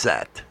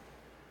reset.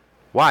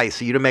 Why?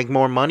 So you to make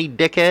more money,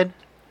 dickhead?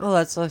 Well,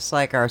 that's just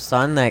like our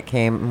son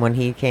when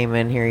he came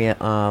in here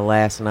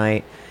last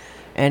night,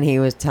 and he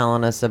was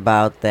telling us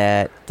about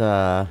that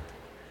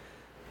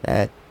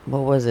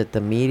what was it,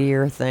 the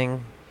meteor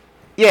thing?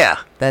 Yeah.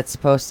 That's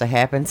supposed to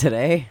happen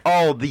today.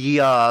 Oh,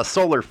 the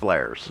solar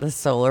flares. The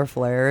solar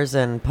flares,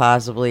 and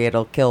possibly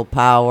it'll kill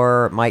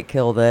power. It might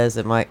kill this.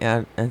 It might.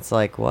 It's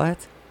like,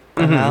 what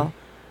the hell?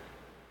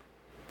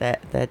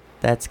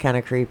 That's kind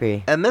of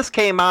creepy. And this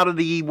came out of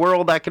the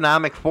World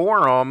Economic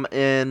Forum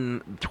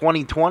in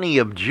 2020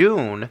 of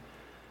June,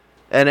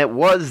 and it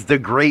was the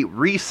Great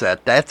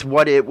Reset. That's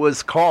what it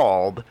was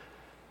called.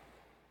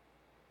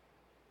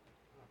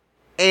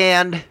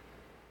 And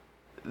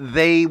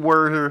they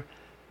were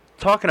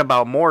talking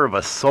about more of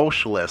a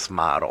socialist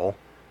model,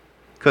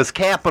 because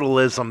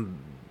capitalism,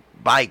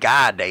 by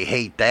God, they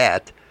hate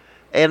that.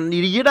 And the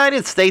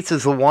United States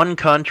is the one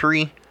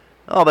country,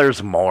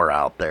 there's more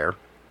out there,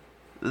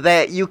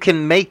 that you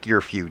can make your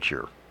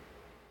future.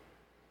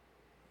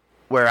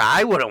 Where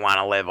I wouldn't want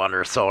to live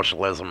under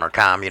socialism or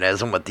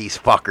communism with these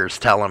fuckers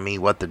telling me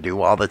what to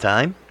do all the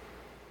time.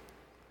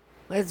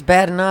 It's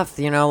bad enough,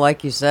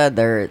 like you said,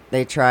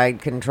 they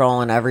tried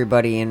controlling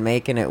everybody and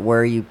making it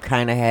where you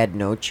kind of had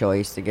no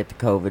choice to get the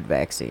COVID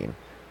vaccine.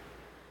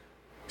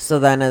 So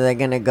then are they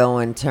going to go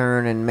and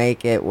turn and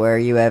make it where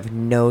you have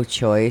no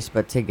choice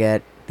but to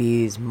get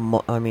these,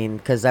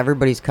 because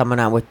everybody's coming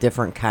out with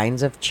different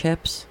kinds of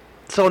chips.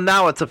 So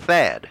now it's a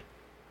fad.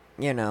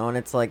 And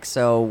it's like,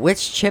 so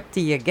which chip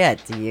do you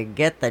get? Do you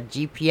get the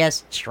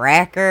GPS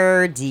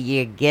tracker? Do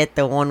you get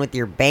the one with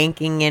your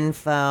banking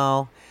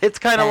info? It's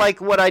kind of like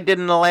what I did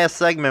in the last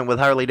segment with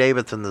Harley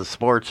Davidson, the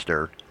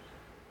Sportster.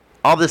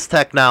 All this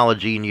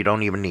technology and you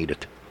don't even need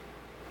it.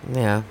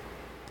 Yeah.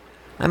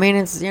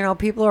 It's,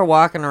 people are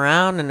walking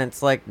around and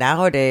it's like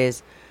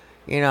nowadays,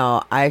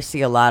 I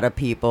see a lot of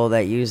people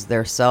that use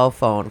their cell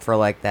phone for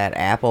like that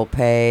Apple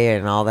Pay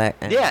and all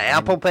that.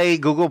 Apple Pay,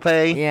 Google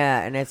Pay.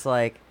 Yeah, and it's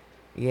like,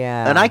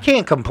 yeah. And I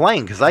can't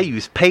complain because I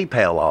use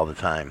PayPal all the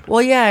time.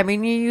 Well, yeah, you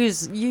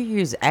use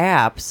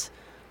apps,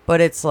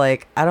 but it's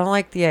like, I don't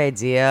like the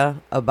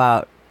idea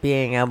about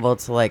being able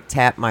to like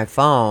tap my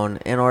phone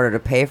in order to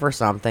pay for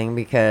something,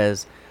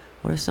 because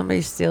what if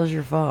somebody steals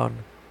your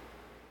phone?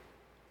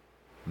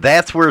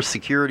 That's where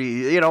security,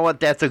 you know what,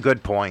 that's a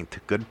good point.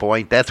 Good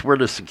point. That's where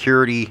the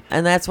security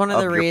and that's one of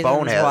the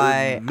reasons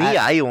why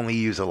I only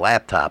use a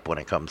laptop when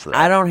it comes to that.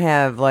 I don't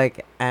have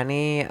like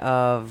any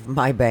of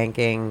my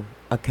banking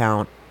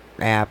account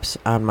apps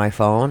on my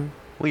phone.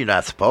 Well, you're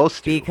not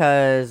supposed to.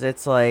 Because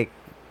it's like,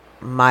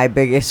 my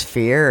biggest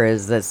fear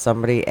is that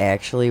somebody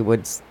actually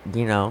would,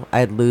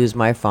 I'd lose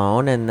my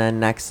phone, and then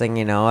next thing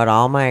you know,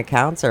 all my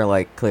accounts are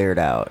like cleared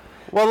out.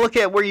 Well, look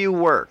at where you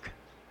work.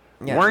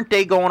 Yeah. Weren't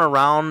they going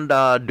around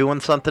doing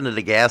something to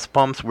the gas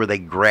pumps where they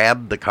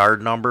grabbed the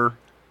card number?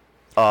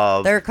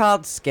 They're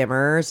called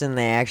skimmers, and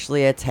they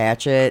actually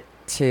attach it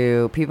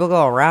to... People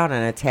go around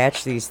and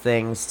attach these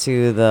things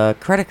to the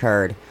credit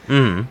card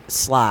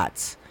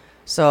slots.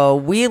 So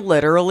we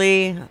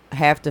literally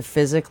have to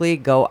physically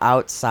go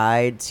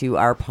outside to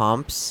our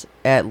pumps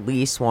at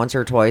least once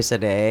or twice a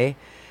day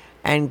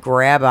and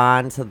grab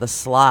onto the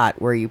slot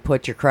where you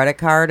put your credit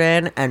card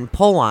in and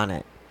pull on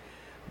it.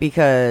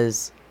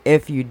 Because...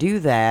 if you do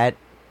that,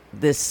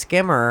 this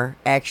skimmer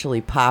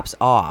actually pops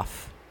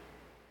off.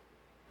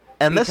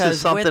 And this is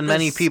something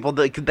many people,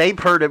 they've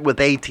heard it with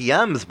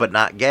ATMs, but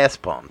not gas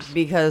pumps.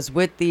 Because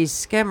with these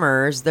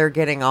skimmers, they're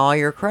getting all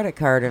your credit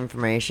card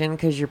information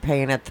because you're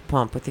paying at the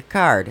pump with your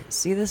card.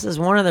 See, this is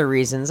one of the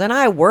reasons, and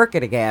I work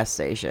at a gas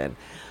station.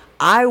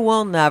 I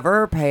will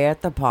never pay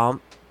at the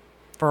pump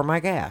for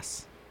my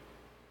gas.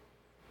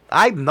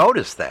 I've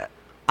noticed that.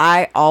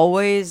 I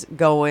always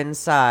go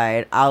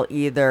inside. I'll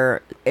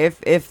either,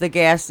 if the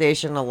gas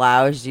station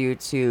allows you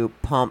to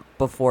pump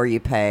before you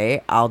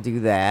pay, I'll do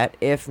that.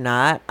 If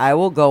not, I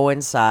will go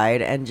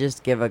inside and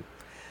just give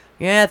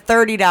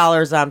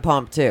 $30 on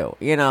pump too,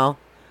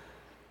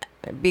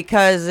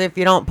 Because if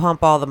you don't pump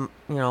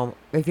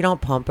if you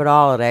don't pump it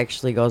all, it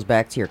actually goes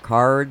back to your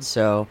card.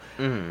 So,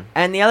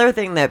 And the other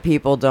thing that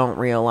people don't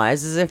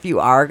realize is if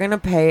you are going to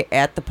pay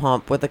at the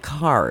pump with a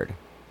card,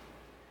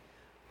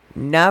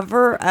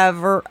 never,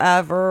 ever,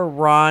 ever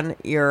run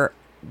your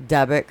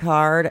debit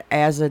card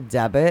as a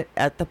debit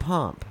at the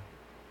pump.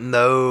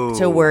 No.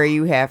 To where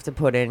you have to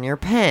put in your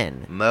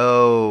PIN.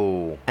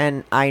 No.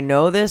 And I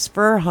know this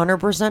for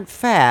 100%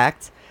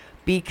 fact,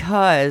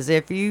 because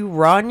if you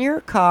run your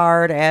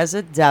card as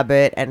a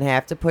debit and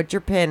have to put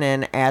your PIN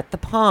in at the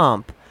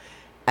pump,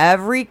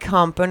 every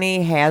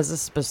company has a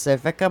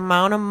specific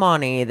amount of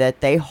money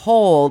that they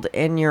hold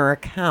in your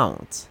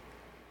account.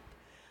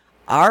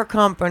 Our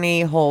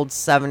company holds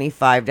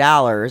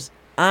 $75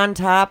 on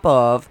top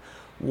of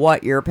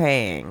what you're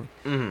paying.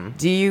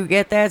 Do you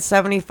get that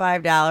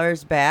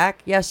 $75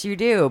 back? Yes, you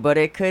do, but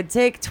it could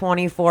take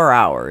 24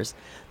 hours.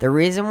 The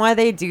reason why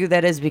they do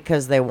that is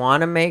because they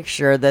want to make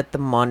sure that the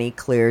money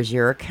clears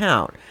your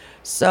account.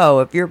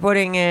 So if you're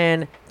putting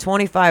in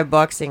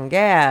 $25 in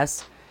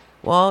gas,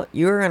 well,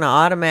 you're going to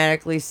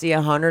automatically see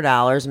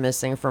 $100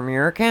 missing from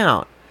your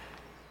account.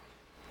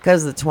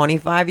 Because the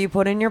 $25 you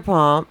put in your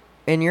pump,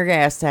 in your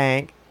gas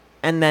tank,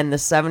 and then the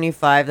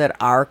 $75 that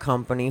our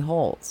company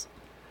holds.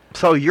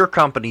 So your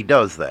company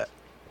does that?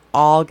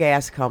 All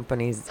gas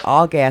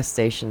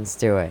stations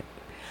do it.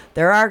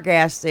 There are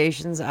gas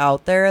stations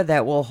out there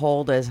that will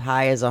hold as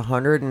high as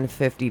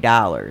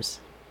 $150.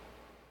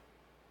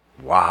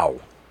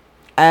 Wow.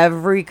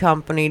 Every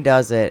company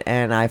does it,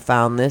 and I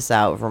found this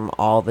out from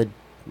all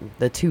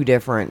the two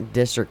different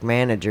district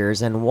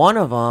managers, and one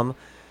of them,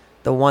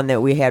 the one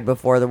that we had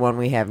before the one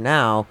we have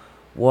now,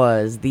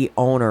 was the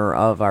owner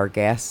of the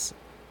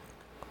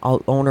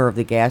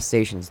gas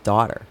station's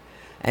daughter.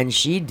 And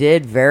she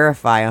did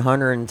verify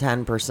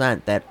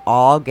 110% that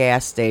all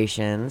gas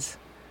stations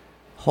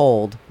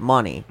hold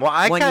money. Well,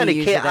 I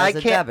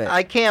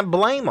can't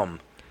blame them.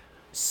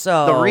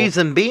 So the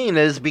reason being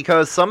is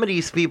because some of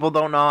these people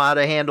don't know how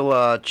to handle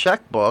a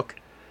checkbook.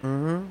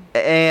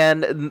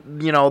 And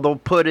they'll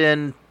put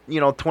in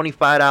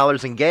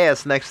 $25 in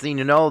gas. Next thing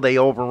you know, they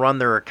overrun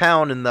their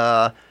account and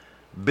the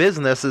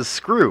business is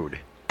screwed.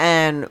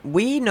 And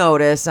we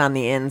notice on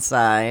the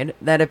inside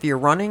that if you're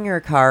running your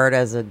card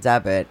as a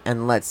debit,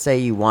 and let's say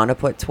you want to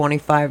put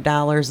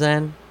 $25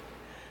 in,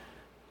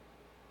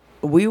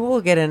 we will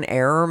get an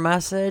error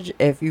message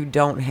if you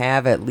don't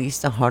have at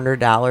least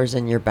 $100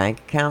 in your bank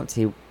account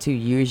to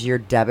use your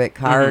debit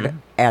card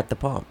at the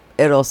pump.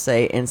 It'll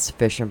say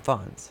insufficient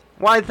funds.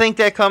 Well, I think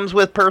that comes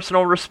with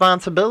personal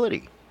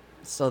responsibility.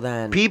 So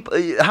then... people,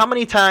 how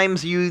many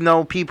times you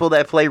know people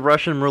that play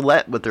Russian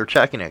roulette with their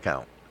checking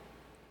account?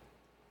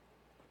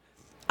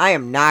 I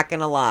am not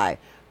going to lie.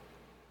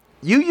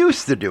 You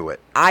used to do it.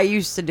 I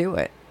used to do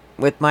it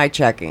with my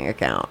checking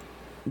account.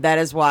 That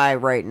is why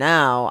right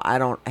now I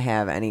don't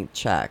have any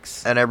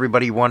checks. And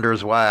everybody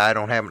wonders why I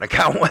don't have an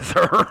account with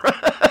her.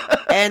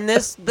 And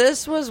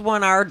this was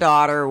when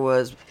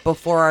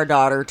before our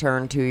daughter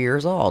turned 2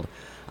 years old.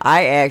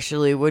 I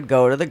actually would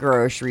go to the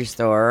grocery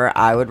store.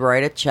 I would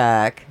write a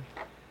check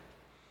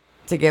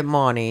to get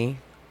money.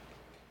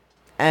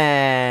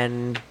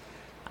 And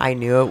I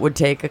knew it would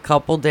take a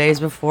couple days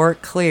before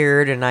it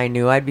cleared. And I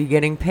knew I'd be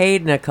getting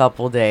paid in a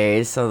couple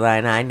days. So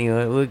then I knew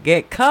it would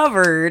get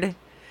covered.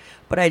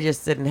 But I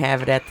just didn't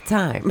have it at the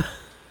time.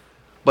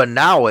 But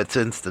now it's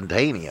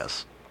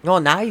instantaneous. Well,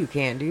 now you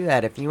can't do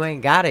that. If you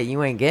ain't got it,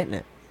 you ain't getting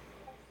it.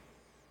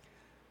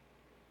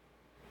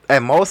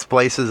 And most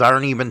places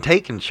aren't even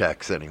taking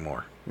checks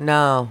anymore.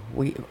 No,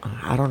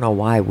 I don't know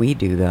why we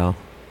do, though.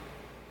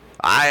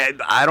 I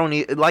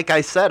don't like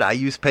I said, I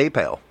use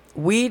PayPal.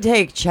 We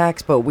take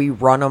checks, but we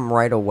run them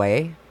right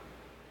away.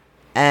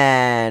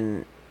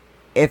 And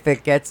if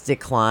it gets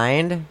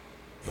declined...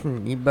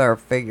 you better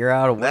figure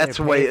out a way. That's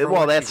to pay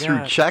that's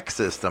through check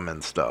system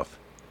and stuff.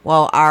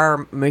 Well,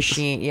 our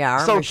machine,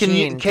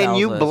 machine. Can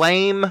you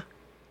blame?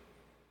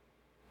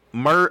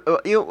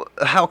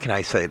 How can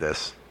I say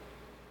this?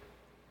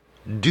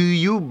 Do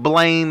you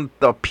blame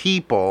the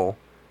people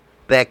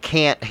that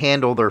can't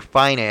handle their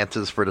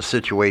finances for the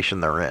situation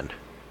they're in?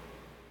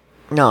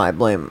 No, I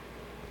blame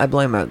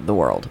the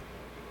world.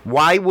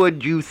 Why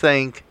would you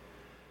think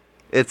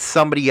it's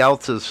somebody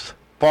else's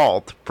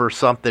fault for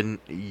something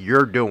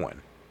you're doing?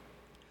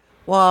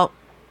 Well,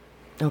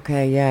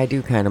 okay, yeah, I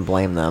do kind of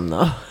blame them,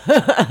 though.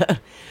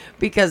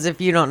 Because if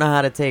you don't know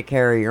how to take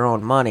care of your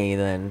own money,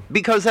 then...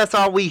 Because that's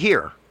all we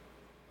hear.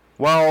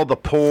 Well, the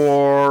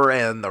poor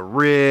and the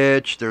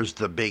rich, there's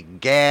the big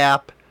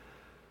gap.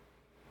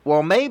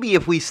 Well, maybe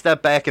if we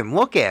step back and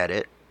look at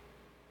it,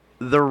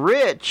 the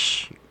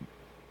rich,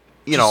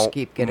 just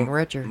keep getting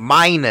richer.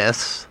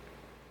 Minus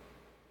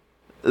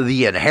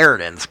the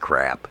inheritance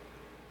crap.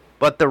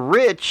 But the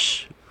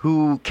rich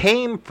who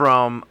came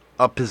from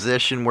a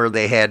position where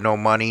they had no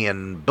money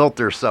and built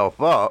themselves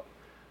up,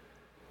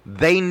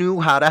 they knew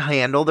how to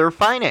handle their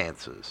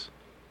finances.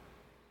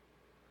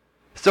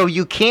 So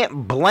you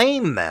can't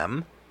blame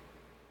them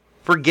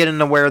for getting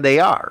to where they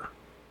are.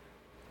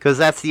 Because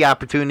that's the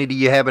opportunity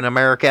you have in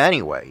America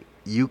anyway.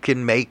 You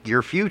can make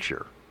your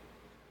future.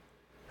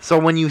 So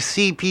when you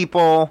see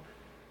people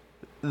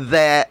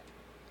that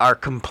are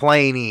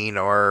complaining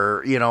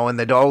or, in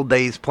the old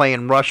days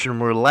playing Russian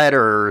roulette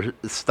or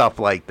stuff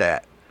like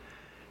that,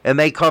 and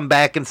they come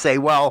back and say,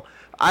 well,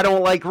 I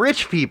don't like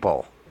rich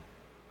people.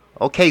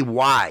 Okay,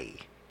 why?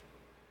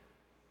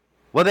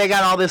 Well, they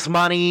got all this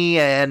money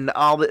and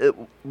all the...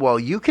 Well,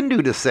 you can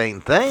do the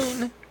same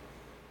thing.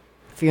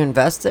 If you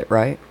invest it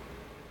right.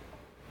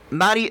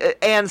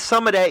 And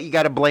some of that you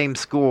got to blame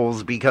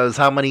schools, because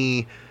how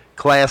many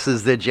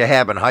classes did you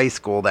have in high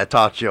school that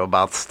taught you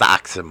about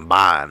stocks and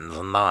bonds?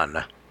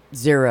 None.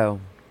 0.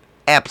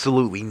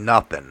 Absolutely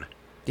nothing.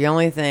 The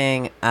only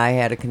thing, I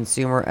had a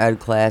consumer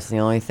ed class, and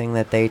the only thing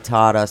that they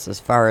taught us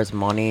as far as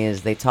money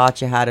is they taught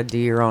you how to do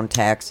your own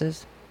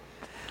taxes.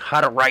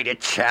 How to write a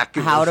check.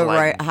 How to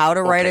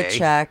write a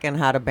check and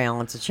how to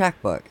balance a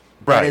checkbook.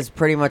 Right. That is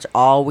pretty much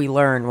all we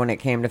learned when it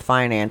came to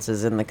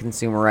finances in the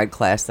consumer ed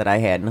class that I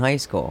had in high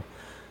school.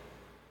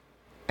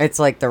 It's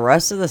like the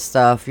rest of the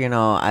stuff,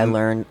 I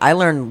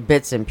learned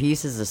bits and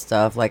pieces of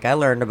stuff. Like I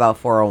learned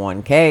about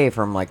 401k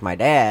from my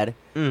dad.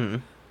 Mm-hmm.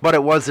 But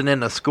it wasn't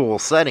in a school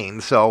setting,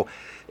 so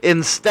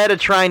instead of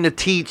trying to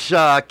teach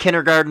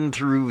kindergarten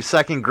through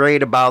second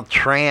grade about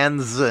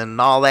trans and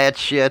all that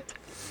shit,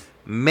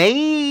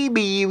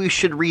 maybe you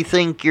should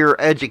rethink your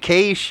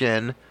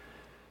education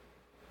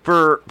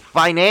for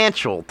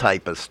financial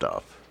type of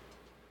stuff.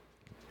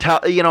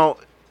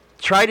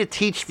 Try to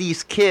teach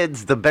these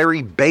kids the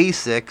very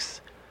basics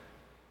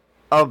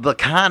of the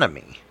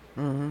economy.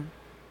 Mm-hmm.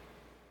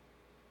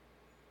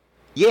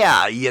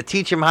 Yeah, you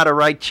teach them how to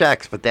write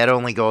checks, but that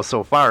only goes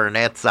so far, and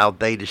that's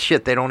outdated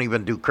shit. They don't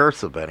even do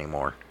cursive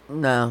anymore.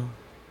 No.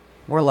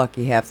 We're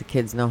lucky half the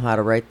kids know how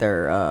to write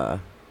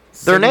their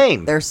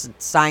name.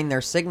 Sign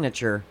their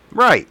signature.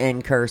 Right.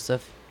 In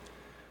cursive.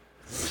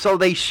 So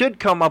they should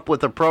come up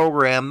with a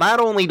program not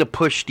only to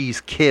push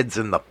these kids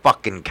in the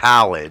fucking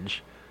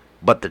college,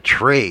 but the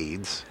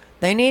trades.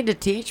 They need to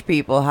teach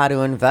people how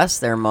to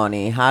invest their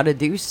money, how to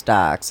do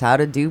stocks, how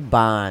to do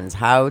bonds,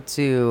 how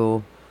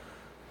to...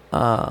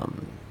 I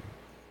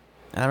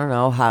don't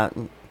know, how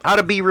How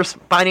to be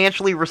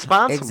financially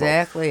responsible.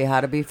 Exactly,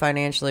 how to be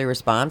financially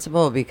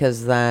responsible,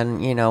 because then,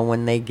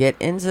 when they get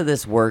into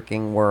this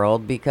working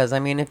world, because, I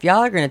mean, if y'all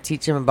are going to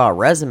teach them about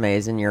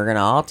resumes, and you're going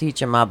to all teach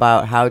them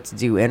about how to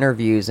do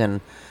interviews,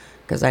 and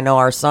because I know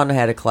our son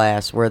had a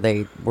class where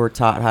they were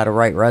taught how to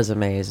write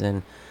resumes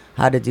and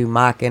how to do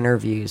mock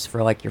interviews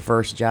for, like, your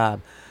first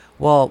job.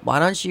 Well, why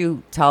don't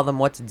you tell them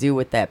what to do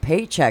with that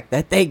paycheck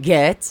that they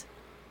get?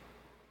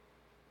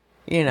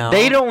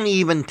 They don't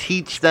even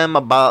teach them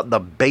about the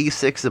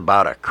basics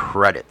about a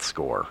credit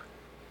score.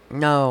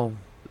 No.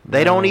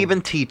 They don't even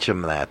teach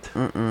them that.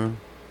 Mm-mm.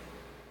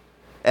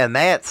 And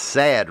that's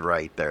sad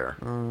right there.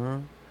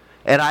 Mm-hmm.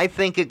 And I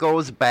think it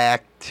goes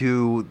back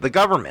to the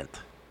government.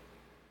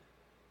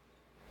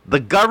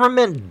 The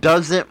government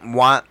doesn't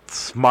want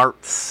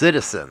smart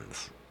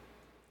citizens.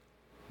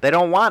 They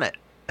don't want it.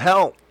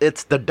 Hell,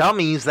 it's the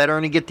dummies that are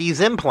going to get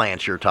these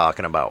implants you're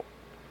talking about.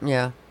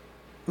 Yeah.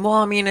 Well,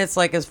 I mean, it's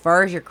like, as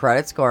far as your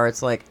credit score,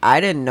 it's like,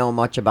 I didn't know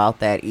much about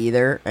that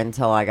either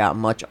until I got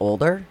much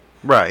older.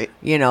 Right.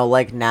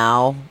 Like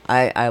now,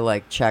 I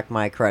like check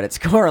my credit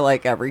score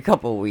like every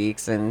couple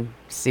weeks and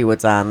see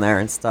what's on there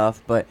and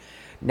stuff. But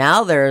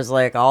now there's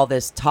like all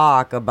this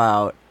talk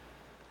about,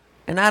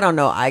 and I don't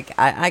know,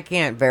 I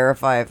can't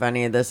verify if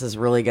any of this is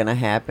really going to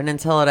happen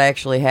until it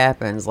actually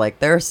happens. Like,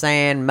 they're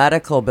saying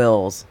medical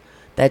bills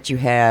that you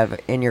have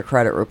in your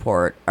credit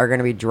report are going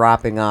to be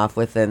dropping off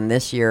within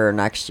this year or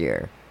next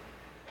year.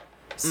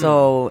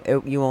 So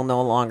you will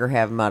no longer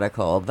have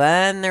medical.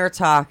 Then they're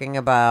talking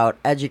about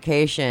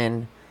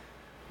education.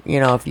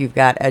 If you've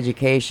got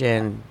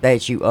education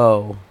that you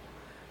owe,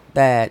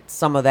 that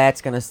some of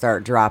that's going to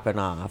start dropping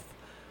off.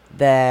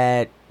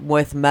 That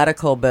with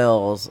medical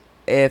bills,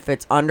 if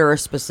it's under a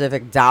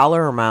specific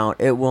dollar amount,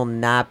 it will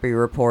not be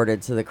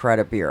reported to the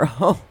credit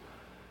bureau.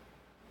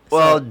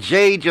 Well,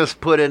 Jay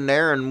just put in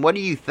there, and what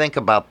do you think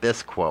about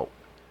this quote?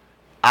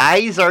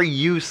 Eyes are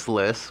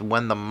useless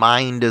when the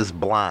mind is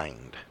blind.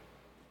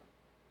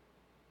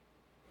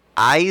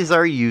 Eyes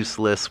are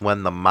useless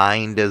when the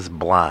mind is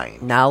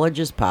blind. Knowledge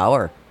is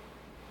power.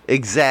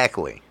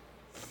 Exactly.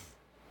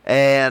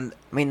 And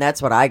I mean,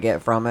 that's what I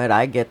get from it.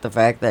 I get the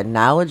fact that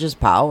knowledge is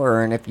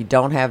power, and if you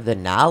don't have the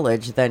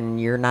knowledge, then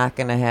you're not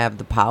going to have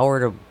the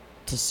power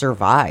to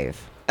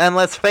survive. And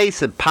let's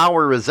face it,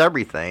 power is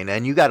everything.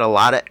 And you got a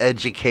lot of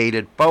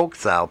educated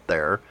folks out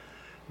there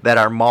that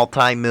are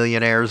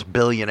multimillionaires,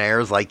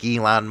 billionaires like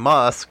Elon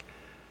Musk,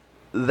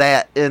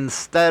 that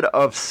instead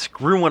of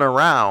screwing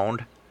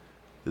around,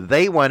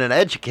 they went and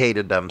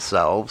educated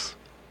themselves,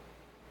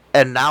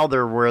 and now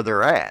they're where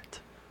they're at.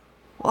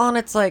 Well, and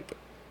it's like,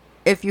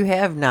 if you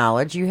have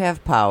knowledge, you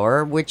have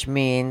power, which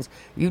means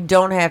you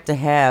don't have to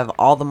have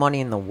all the money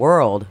in the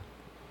world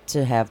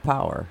to have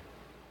power.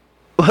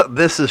 Well,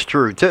 this is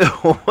true, too.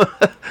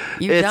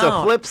 It's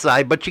don't. a flip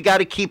side, but you got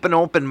to keep an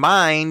open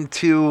mind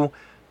to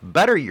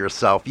better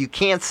yourself. You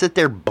can't sit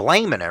there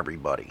blaming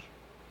everybody.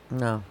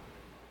 No.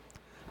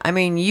 I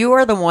mean, you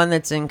are the one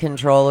that's in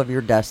control of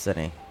your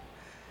destiny.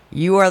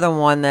 You are the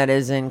one that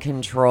is in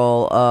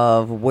control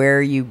of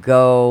where you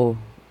go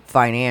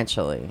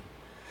financially.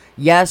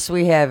 Yes,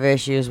 we have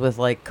issues with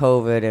like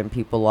COVID and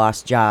people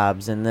lost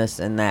jobs and this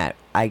and that.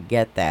 I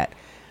get that.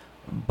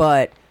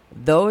 But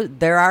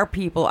there are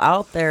people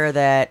out there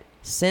that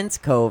since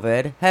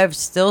COVID have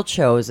still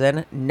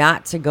chosen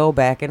not to go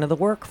back into the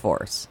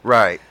workforce.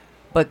 Right.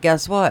 But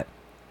guess what?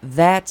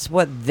 That's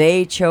what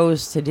they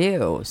chose to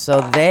do.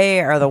 So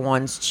they are the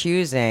ones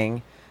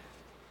choosing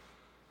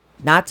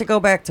not to go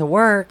back to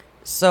work.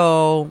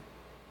 So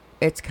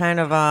it's kind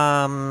of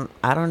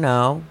I don't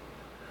know,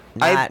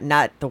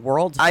 not the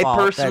world's fault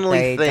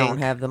personally that they don't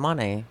have the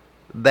money.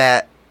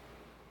 That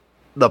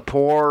the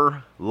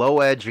poor, low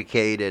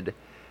educated,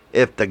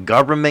 if the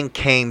government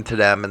came to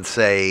them and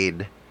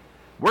said,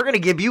 we're going to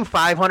give you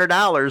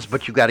 $500,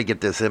 but you got to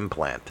get this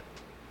implant.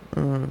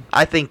 Mm.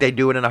 I think they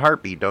do it in a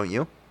heartbeat, don't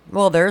you?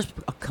 Well, there's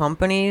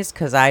companies,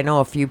 because I know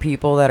a few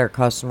people that are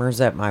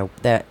customers at my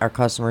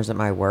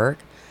work,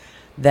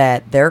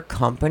 that their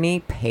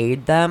company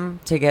paid them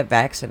to get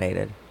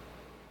vaccinated.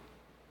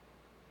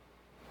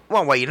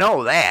 Well, you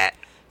know that.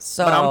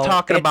 So but I'm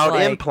talking about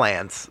like,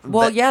 implants.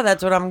 Well, yeah,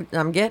 that's what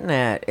I'm getting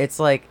at. It's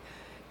like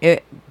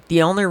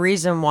the only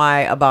reason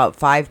why about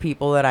 5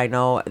 people that I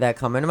know that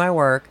come into my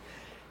work,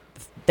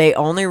 the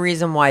only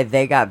reason why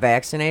they got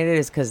vaccinated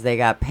is because they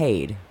got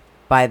paid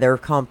by their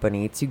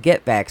company to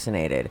get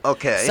vaccinated.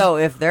 Okay. So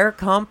if their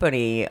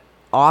company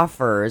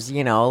offers,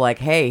 like,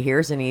 hey,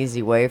 here's an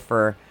easy way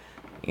for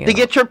to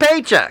get your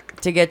paycheck.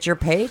 To get your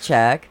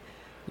paycheck,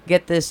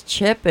 get this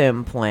chip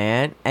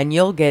implant, and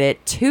you'll get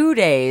it 2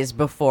 days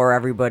before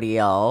everybody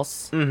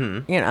else.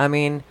 Mm-hmm. I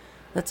mean,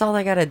 that's all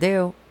they got to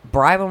do.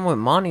 Bribe them with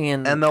money,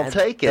 and they'll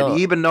take it,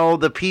 even though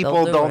the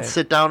people don't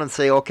sit down and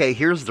say, okay,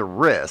 here's the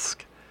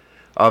risk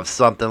of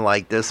something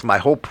like this. My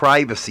whole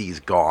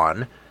privacy's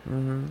gone.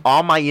 Mm-hmm.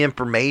 All my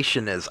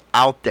information is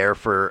out there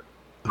for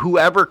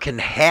whoever can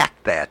hack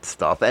that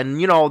stuff.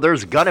 And,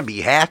 there's going to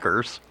be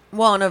hackers.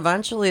 Well, and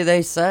eventually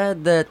they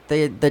said that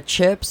the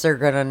chips are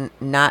going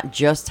to not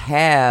just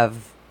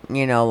have,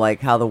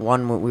 like how the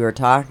one we were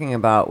talking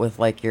about with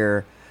like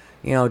your,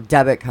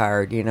 debit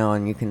card,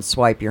 and you can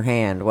swipe your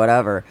hand,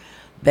 whatever.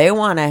 They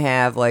want to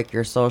have like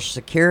your social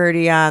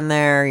security on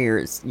there,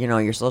 your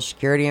social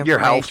security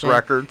information,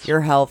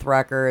 your health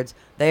records.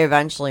 They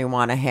eventually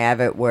want to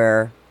have it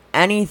where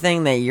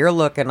anything that you're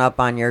looking up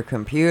on your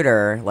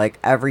computer, like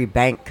every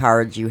bank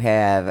card you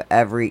have,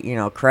 every,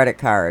 credit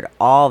card,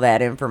 all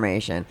that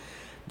information,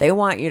 they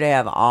want you to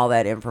have all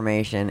that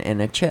information in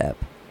a chip.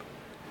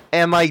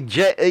 And like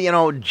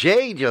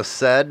Jay just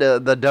said,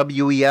 the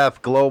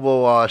WEF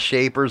global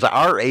shapers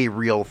are a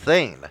real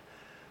thing.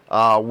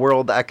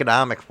 World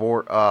Economic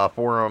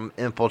Forum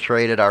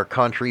infiltrated our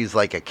countries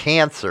like a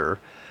cancer.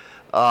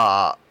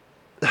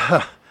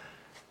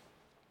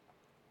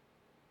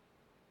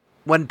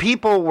 When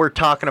people were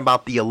talking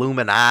about the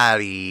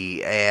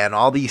Illuminati and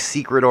all these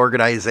secret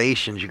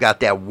organizations, you got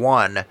that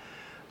one,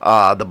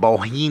 the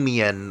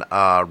Bohemian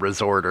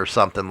Resort or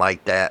something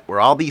like that, where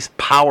all these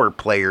power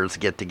players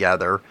get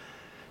together,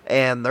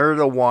 and they're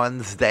the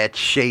ones that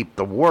shape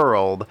the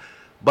world.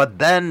 But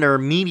then their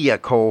media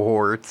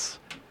cohorts,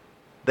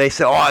 they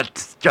say, oh,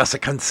 it's just a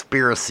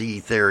conspiracy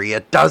theory.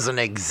 It doesn't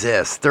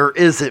exist. There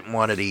isn't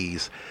one of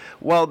these.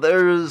 Well,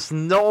 there's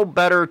no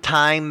better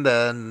time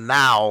than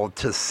now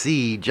to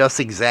see just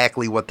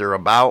exactly what they're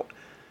about.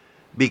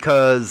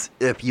 Because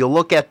if you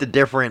look at the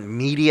different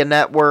media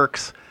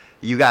networks,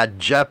 you got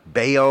Jeff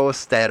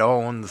Bezos that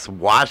owns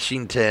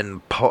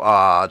Washington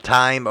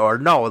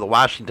the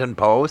Washington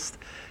Post.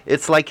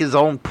 It's like his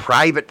own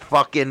private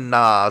fucking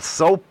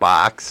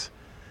soapbox.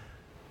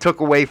 Took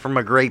away from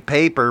a great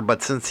paper,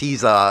 but since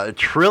he's a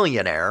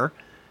trillionaire,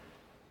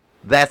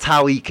 that's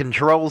how he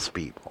controls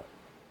people,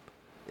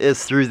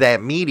 is through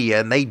that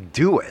media, and they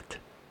do it.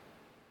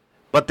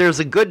 But there's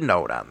a good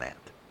note on that.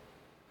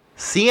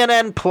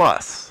 CNN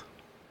Plus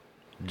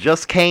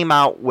just came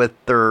out with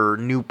their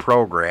new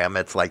program.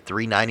 It's like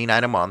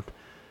 $3.99 a month,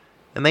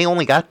 and they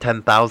only got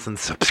 10,000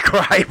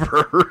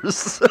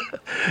 subscribers.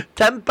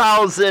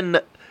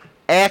 10,000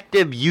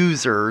 active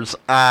users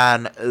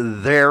on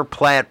their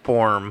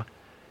platform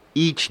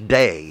each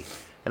day.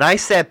 And I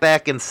sat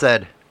back and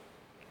said,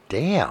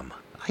 damn,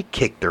 I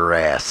kicked their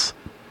ass.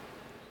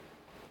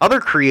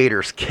 Other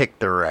creators kicked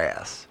their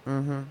ass.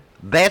 Mm-hmm.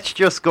 That's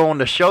just going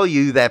to show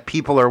you that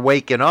people are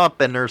waking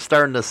up and they're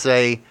starting to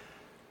say,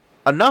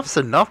 enough's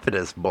enough of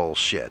this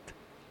bullshit.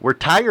 We're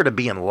tired of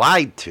being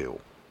lied to.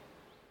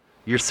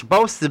 You're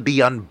supposed to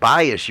be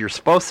unbiased. You're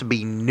supposed to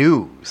be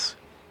news.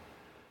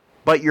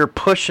 But you're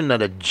pushing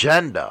an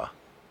agenda.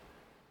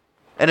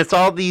 And it's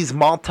all these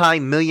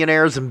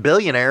multi-millionaires and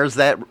billionaires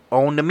that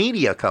own the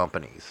media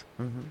companies.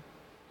 Mm-hmm.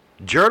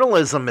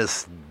 Journalism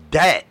is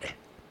dead.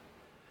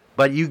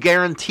 But you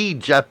guarantee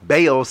Jeff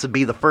Bezos would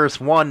be the first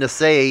one to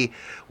say,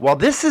 well,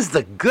 this is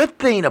the good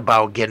thing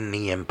about getting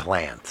the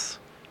implants.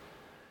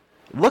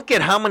 Look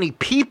at how many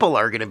people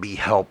are going to be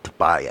helped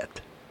by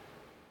it.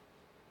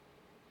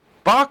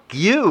 Fuck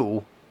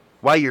you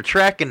while you're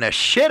tracking the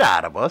shit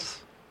out of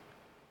us.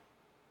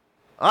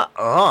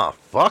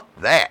 Fuck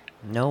that.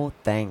 No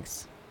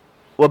thanks.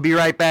 We'll be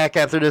right back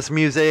after this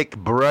music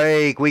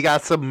break. We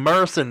got some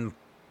Merson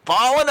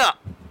falling up.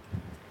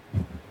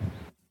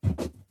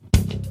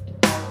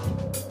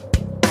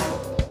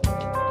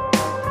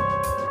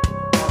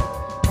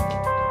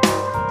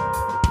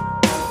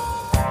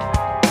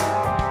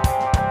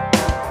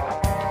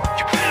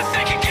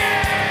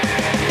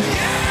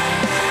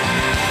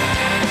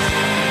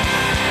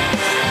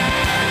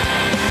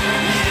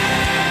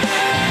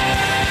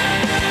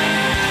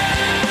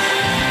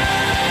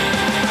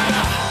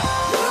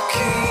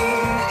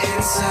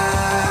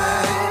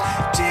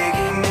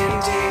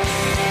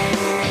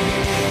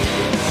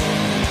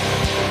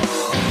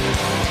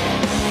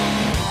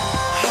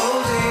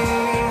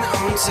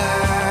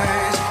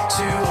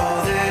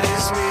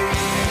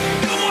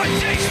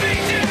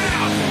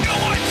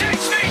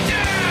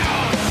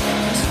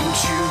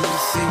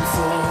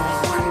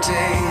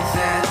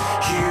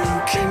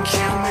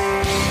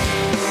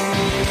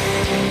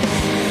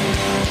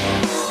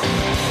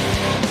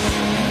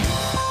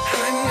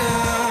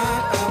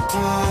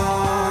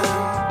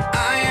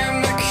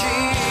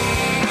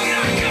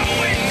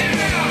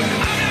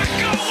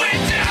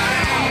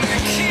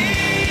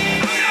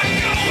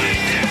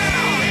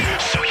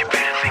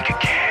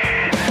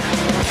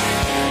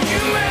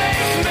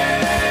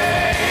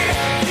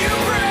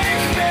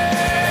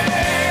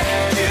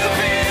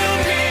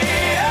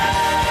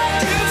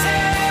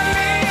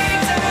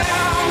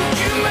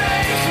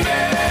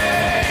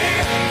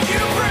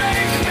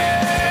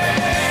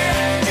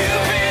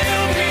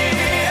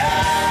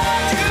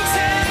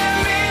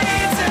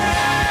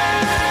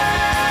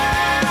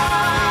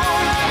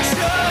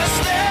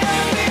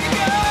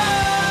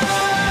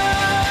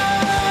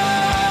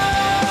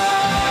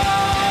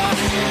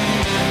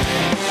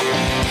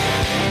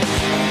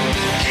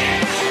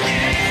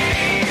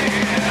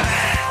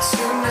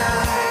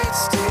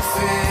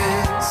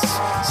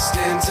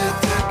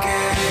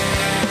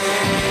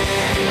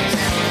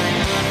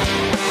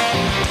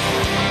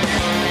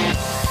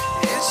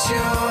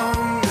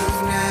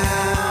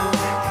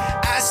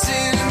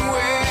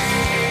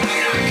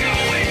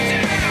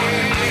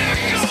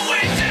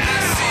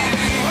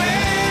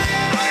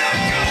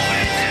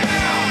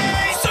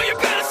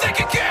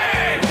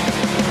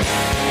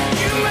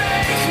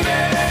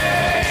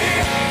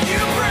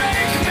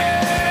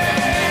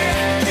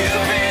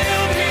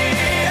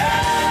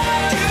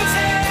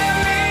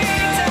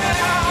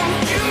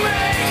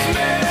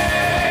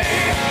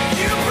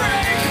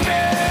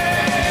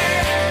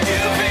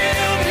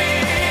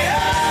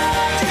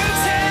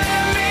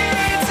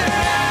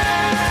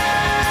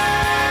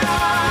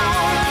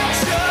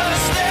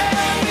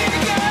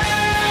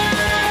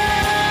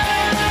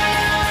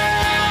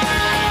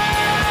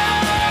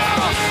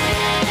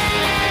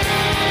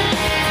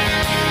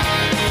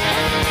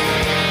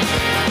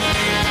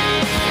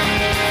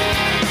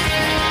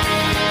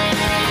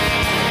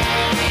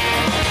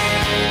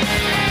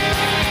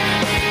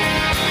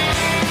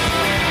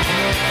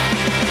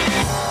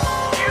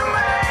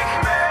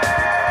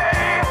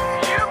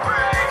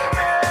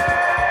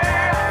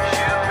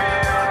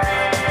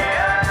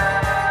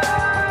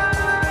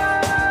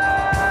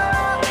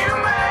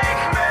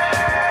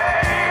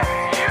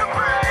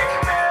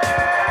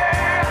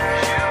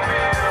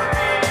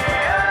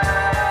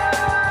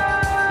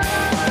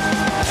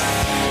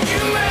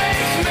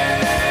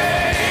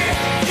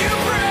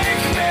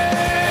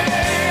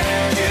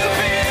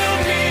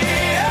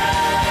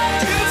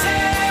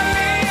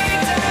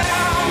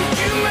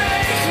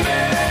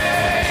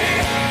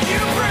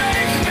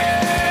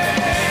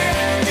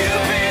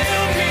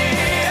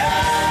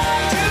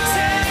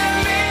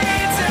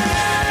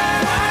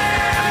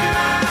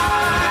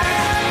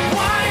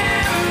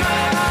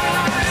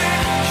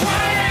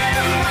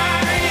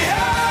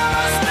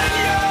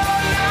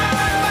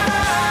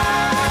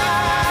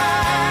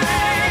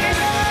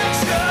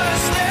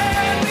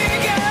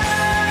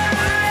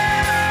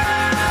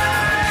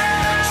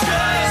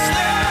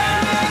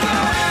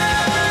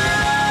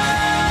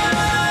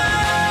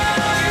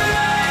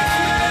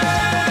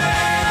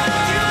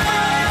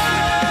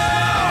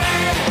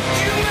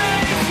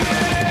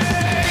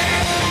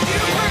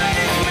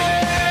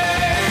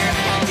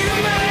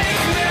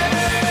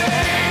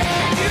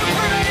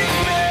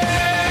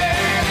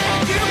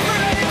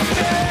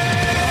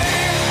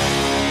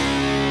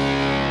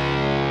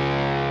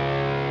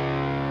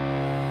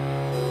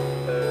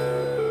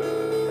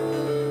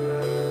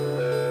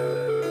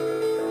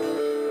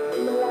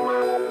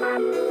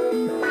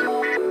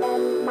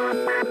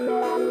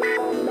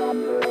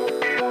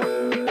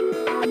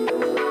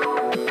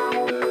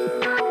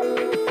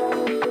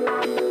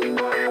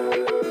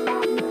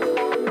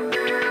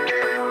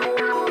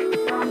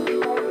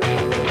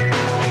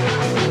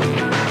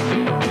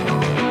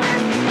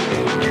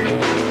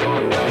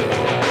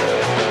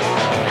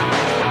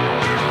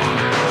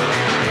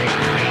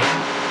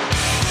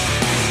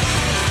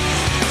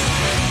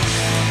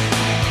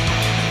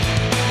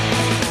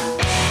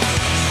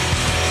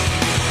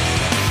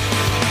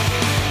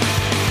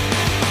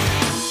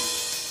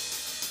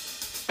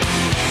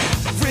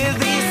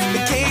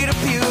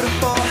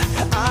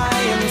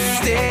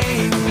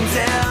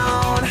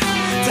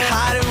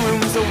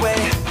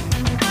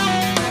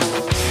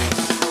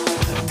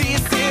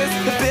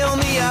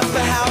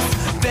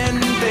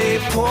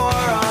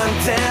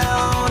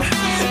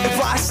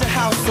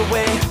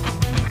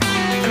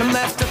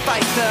 left to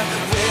fight the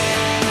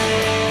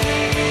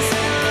waves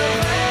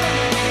around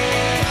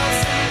me.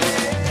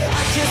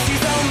 I kiss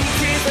these only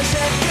tears I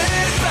shed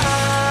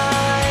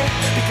goodbye,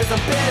 because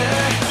I'm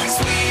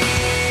bittersweet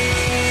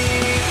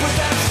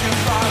without you,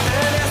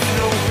 Father. There's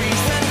no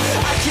reason.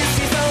 I kiss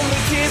these only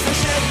tears I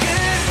shed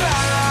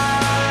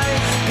goodbye,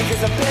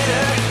 because I'm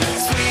bittersweet.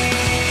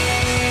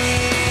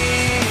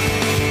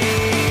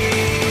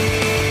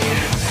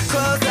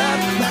 Close up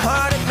my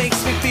heart, it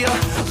makes me feel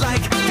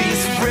like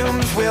these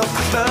rooms will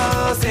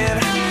close in,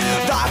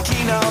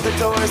 locking all the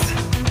doors.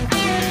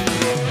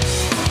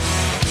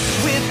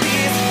 With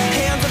these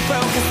hands of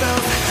broken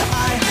stones,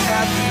 I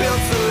have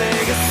built a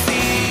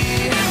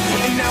legacy,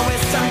 and now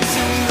it's time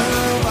to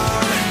move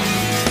on.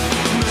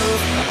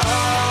 Move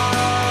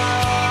on.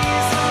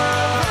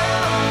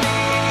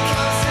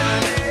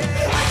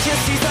 I kiss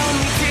these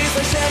only tears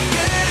I shed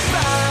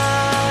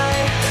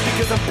goodbye,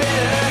 because I'm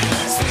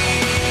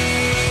bittersweet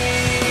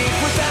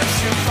without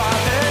you,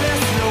 Father.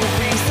 There's no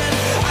reason.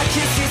 I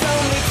kiss these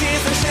only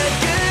tears I shed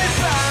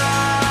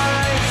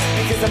goodbye,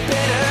 because I'm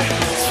bittersweet.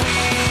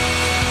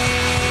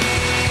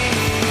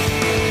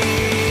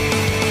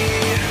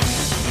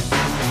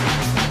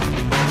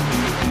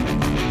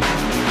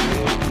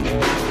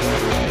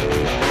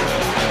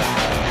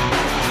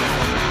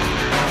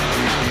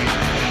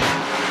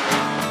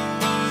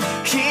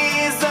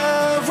 He's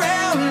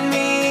around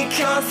me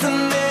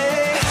constantly.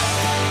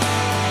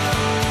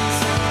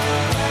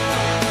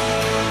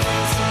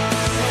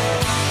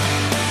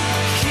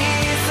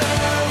 He's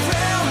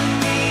around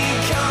me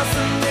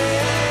constantly.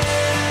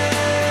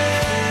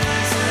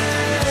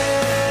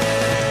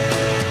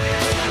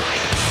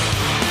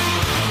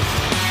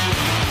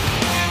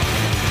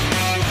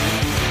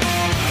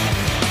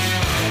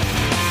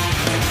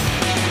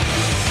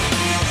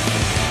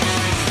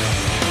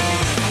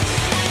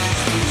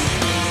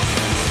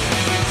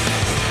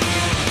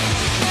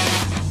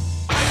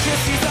 I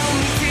kiss these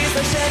only tears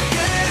I shed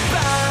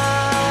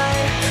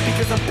goodbye,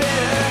 because I'm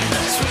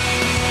bittersweet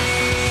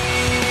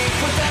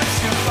without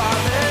you,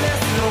 Father.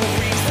 There's no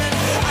reason.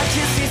 I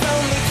kiss these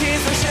only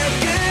tears I shed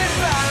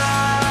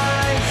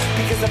goodbye,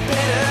 because I'm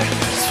bittersweet.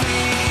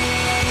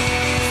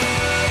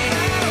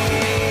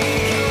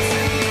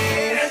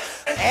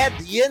 Add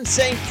the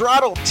Insane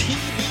Throttle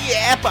TV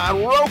app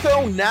on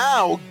Roku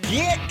now.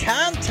 Get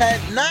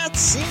content not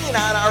seen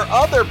on our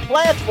other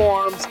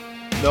platforms.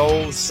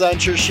 No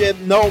censorship,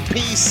 no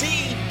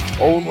PC.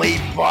 Only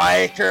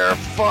biker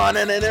fun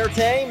and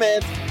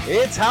entertainment.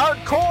 It's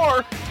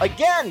hardcore.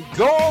 Again,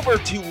 go over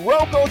to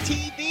Roku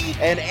TV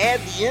and add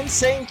the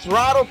Insane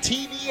Throttle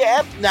TV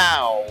app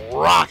now.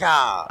 Rock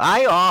on.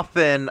 I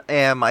often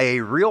am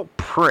a real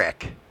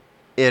prick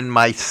in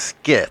my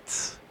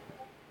skits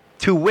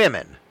to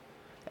women.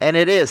 And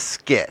it is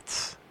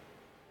skits.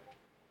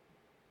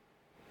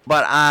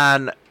 But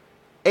on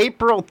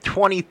April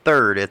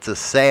 23rd, it's a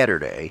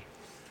Saturday,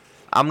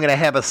 I'm going to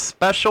have a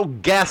special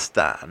guest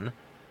on,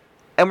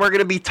 and we're going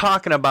to be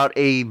talking about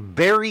a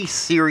very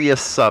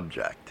serious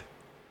subject.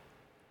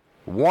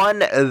 One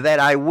that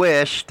I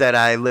wish that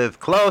I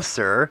lived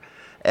closer,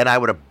 and I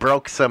would have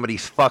broke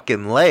somebody's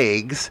fucking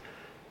legs,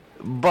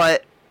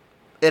 but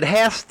it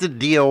has to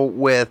deal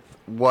with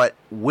what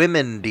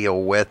women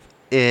deal with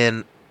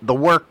in the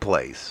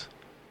workplace.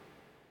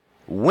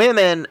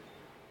 Women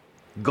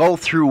go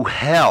through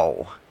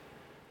hell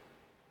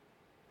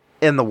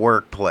in the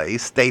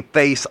workplace. They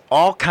face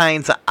all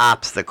kinds of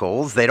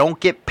obstacles. They don't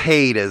get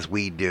paid as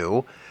we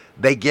do.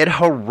 They get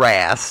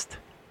harassed.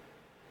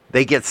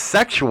 They get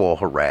sexual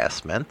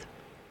harassment.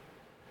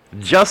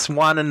 Just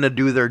wanting to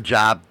do their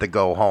job to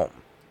go home.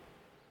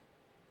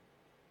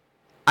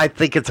 I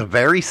think it's a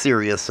very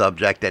serious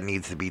subject that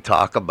needs to be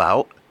talked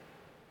about.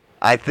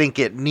 I think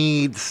it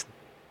needs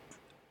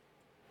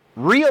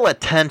real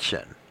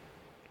attention.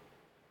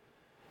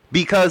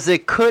 Because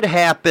it could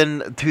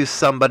happen to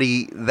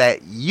somebody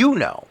that you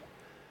know.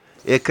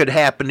 It could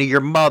happen to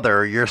your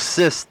mother, your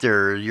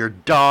sister, your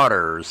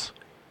daughters.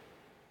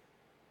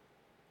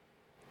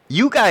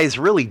 You guys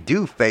really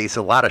do face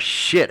a lot of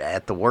shit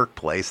at the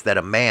workplace that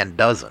a man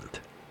doesn't.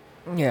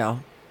 Yeah.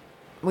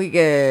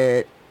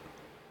 Women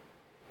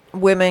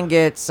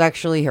get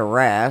sexually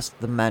harassed.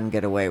 The men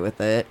get away with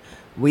it.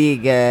 We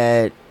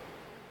get,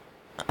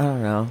 I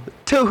don't know.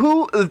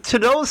 To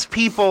those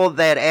people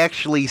that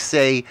actually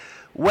say,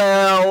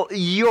 well,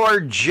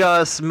 you're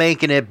just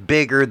making it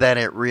bigger than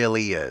it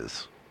really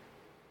is.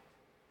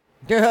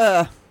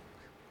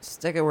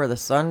 Stick it where the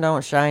sun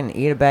don't shine and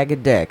eat a bag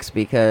of dicks,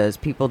 because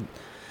people,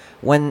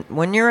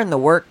 when you're in the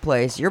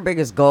workplace, your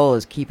biggest goal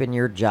is keeping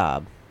your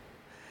job.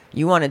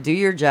 You want to do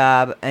your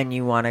job and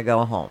you want to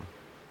go home.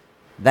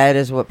 That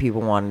is what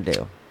people want to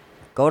do.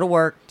 Go to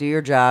work, do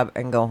your job,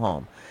 and go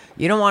home.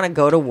 You don't want to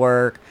go to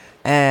work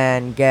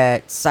and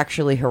get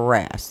sexually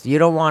harassed. You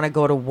don't want to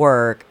go to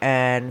work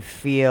and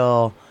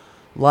feel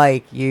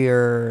like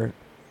you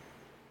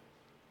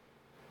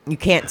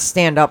can't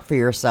stand up for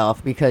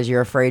yourself because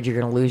you're afraid you're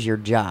going to lose your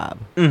job.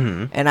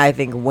 Mm-hmm. And I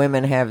think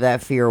women have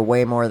that fear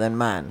way more than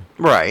men.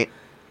 Right.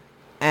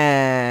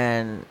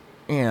 And,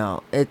 you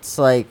know, it's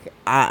like,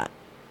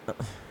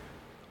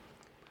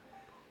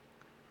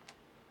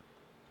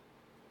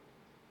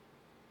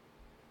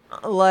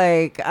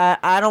 Like,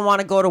 I don't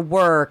want to go to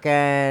work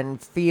and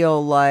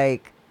feel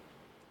like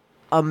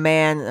a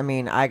man. I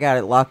mean, I got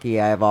it lucky.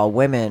 I have all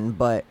women,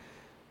 but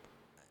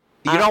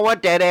You know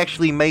what? That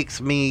actually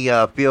makes me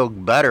feel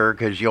better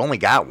because you only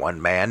got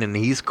one man and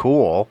he's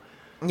cool.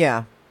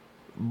 yeah.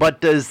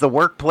 But is the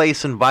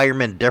workplace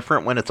environment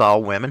different when it's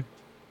all women?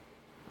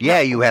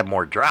 Yeah, you have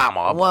more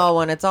drama. Well,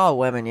 when it's all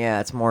women,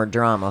 yeah, it's more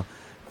drama.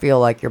 Feel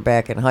like you're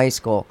back in high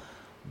school.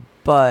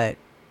 But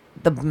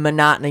the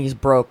monotony's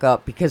broke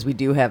up because we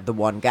do have the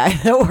one guy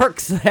that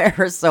works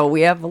there, so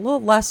we have a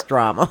little less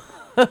drama.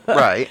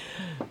 Right.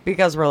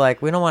 Because we're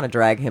like, we don't want to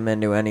drag him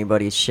into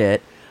anybody's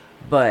shit.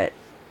 But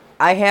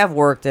I have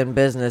worked in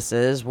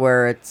businesses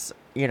where it's,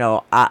 you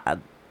know,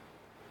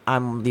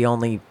 I'm the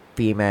only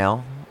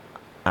female.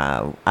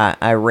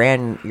 I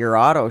ran your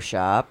auto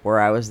shop where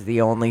I was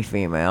the only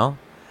female.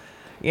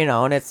 You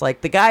know, and it's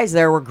like, the guys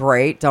there were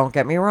great, don't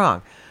get me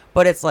wrong.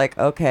 But it's like,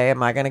 okay,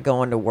 am I going to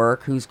go into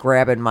work? Who's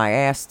grabbing my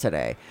ass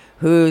today?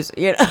 Who's,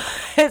 you know,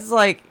 it's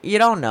like, you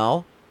don't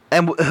know.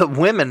 And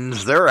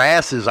women's, their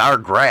asses are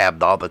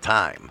grabbed all the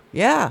time.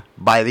 Yeah.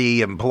 By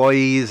the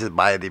employees,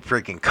 by the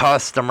freaking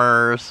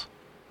customers.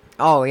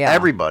 Oh, yeah.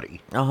 Everybody.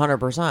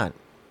 100%.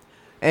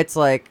 It's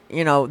like,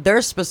 you know,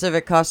 there's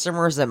specific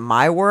customers at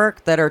my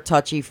work that are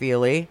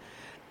touchy-feely,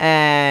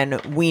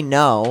 and we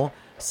know.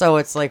 So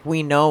it's like,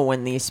 we know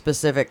when these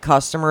specific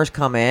customers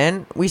come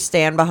in, we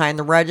stand behind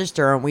the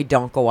register and we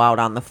don't go out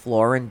on the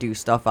floor and do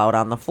stuff out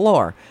on the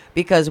floor.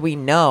 Because we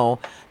know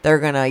they're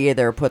going to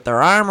either put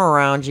their arm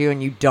around you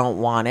and you don't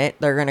want it.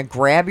 They're going to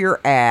grab your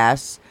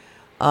ass.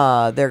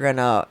 They're going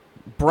to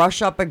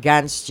brush up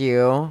against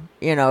you.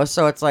 You know,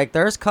 so it's like,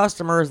 there's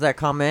customers that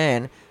come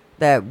in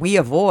that we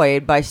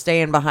avoid by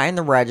staying behind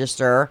the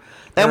register.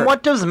 And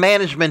what does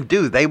management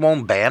do? They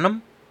won't ban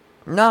them?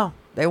 No,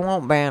 they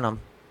won't ban them.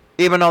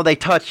 Even though they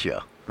touch you?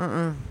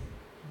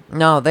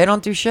 No, they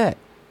don't do shit.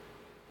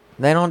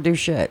 They don't do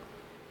shit.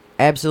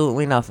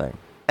 Absolutely nothing.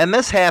 And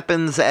this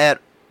happens at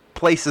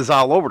places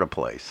all over the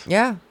place.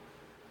 Yeah.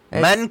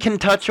 Men can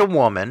touch a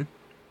woman.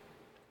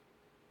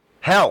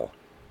 Hell,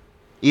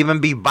 even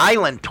be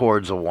violent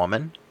towards a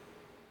woman.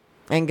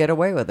 And get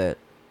away with it.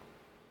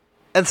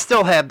 And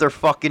still have their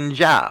fucking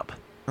job.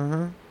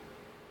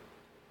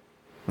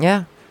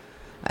 Yeah.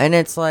 And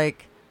it's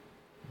like,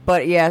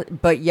 but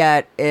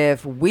yet,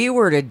 if we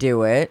were to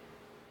do it,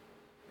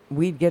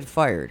 we'd get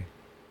fired.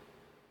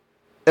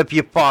 If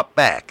you fought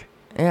back.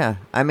 Yeah.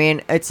 I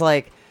mean, it's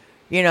like,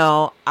 you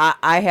know,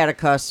 I had a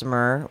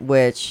customer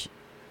which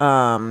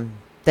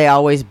they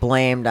always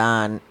blamed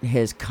on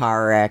his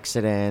car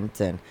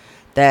accident and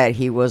that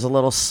he was a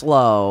little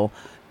slow.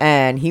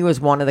 And he was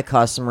one of the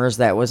customers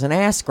that was an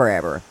ass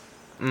grabber.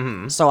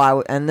 Mm-hmm.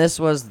 So and this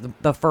was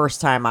the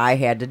first time I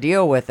had to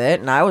deal with it,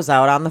 and I was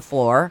out on the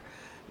floor,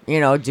 you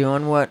know,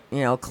 doing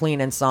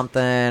cleaning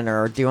something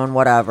or doing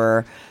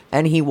whatever,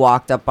 and he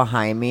walked up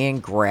behind me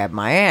and grabbed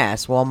my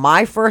ass. Well,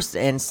 my first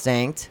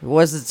instinct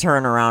was to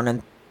turn around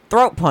and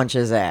throat punch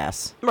his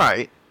ass.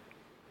 Right.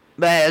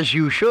 As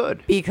you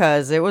should.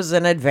 Because it was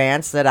an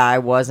advance that I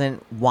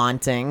wasn't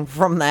wanting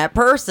from that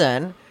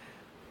person,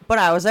 but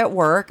I was at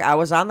work, I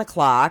was on the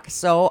clock,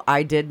 so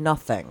I did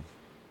nothing.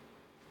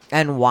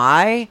 And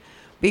why?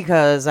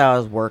 Because I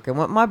was working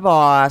with my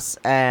boss,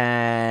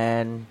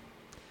 and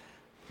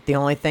the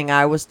only thing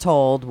I was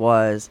told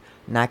was,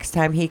 next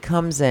time he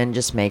comes in,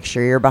 just make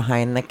sure you're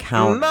behind the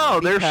counter. No,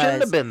 there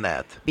shouldn't have been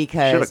that.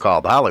 Because should have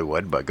called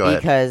Hollywood, but go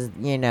ahead. Because,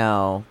 you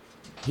know,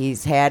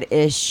 he's had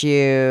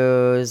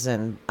issues,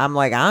 and I'm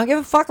like, I don't give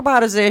a fuck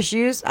about his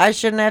issues. I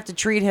shouldn't have to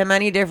treat him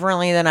any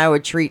differently than I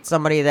would treat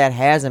somebody that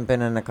hasn't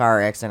been in a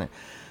car accident.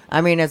 I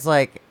mean, it's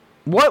like,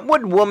 what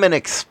would women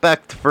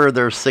expect for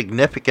their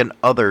significant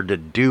other to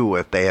do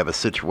if they have a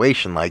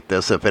situation like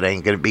this if it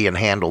ain't going to be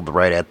handled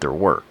right at their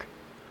work?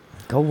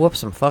 Go whoop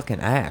some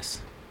fucking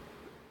ass.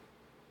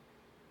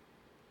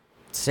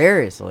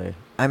 Seriously.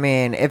 I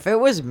mean,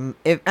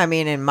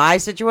 in my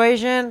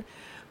situation,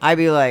 I'd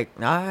be like,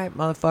 all right,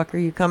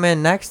 motherfucker, you come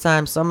in next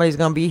time, somebody's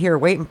going to be here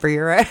waiting for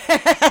your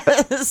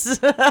ass.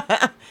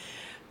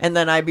 And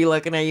then I'd be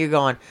looking at you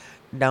going,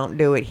 don't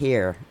do it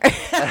here.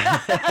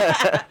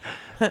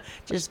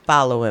 Just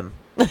follow him.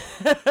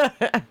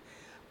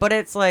 But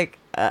it's like,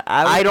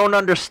 I don't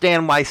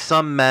understand why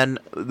some men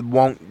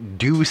won't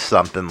do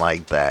something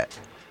like that.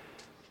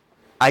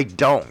 I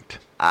don't.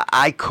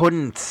 I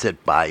couldn't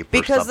sit by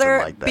for something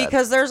like that.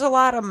 Because there's a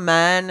lot of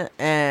men,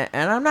 and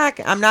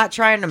I'm not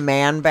trying to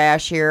man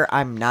bash here.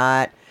 I'm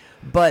not.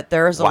 But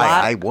there's a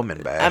lot. Why I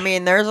woman bash? I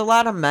mean, there's a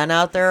lot of men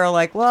out there who are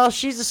like, well,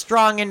 she's a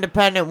strong,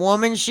 independent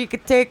woman. She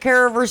could take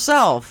care of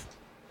herself.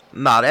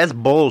 No, that's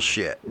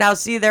bullshit. Now,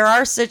 see, there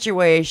are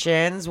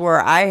situations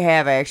where I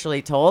have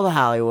actually told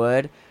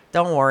Hollywood,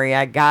 don't worry,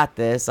 I got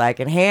this. I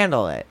can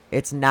handle it.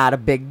 It's not a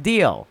big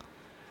deal.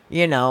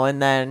 You know,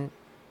 and then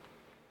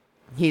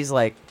he's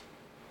like,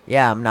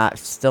 yeah,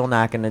 still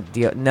not going to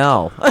deal.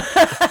 No.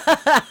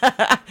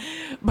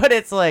 But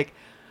it's like,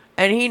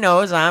 And he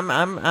knows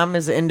I'm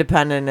as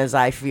independent as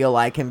I feel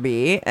I can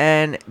be.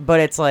 But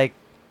it's like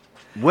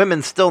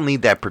women still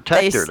need that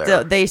protector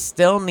there. They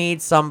still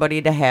need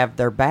somebody to have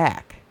their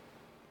back.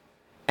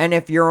 And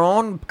if your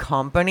own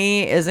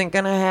company isn't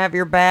going to have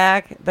your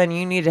back, then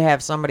you need to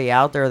have somebody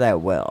out there that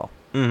will.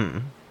 Mm-hmm.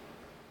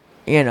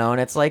 You know, and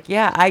it's like,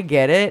 yeah, I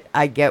get it.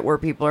 I get where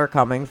people are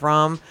coming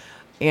from.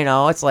 You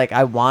know, it's like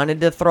I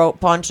wanted to throat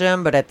punch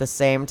him, but at the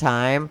same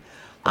time,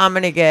 I'm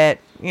going to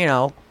get, you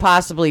know,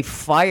 possibly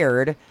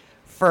fired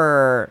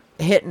for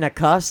hitting a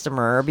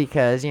customer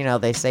because, you know,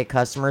 they say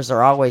customers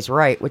are always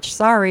right, which,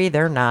 sorry,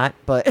 they're not,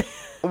 but...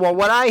 Well,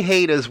 what I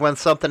hate is when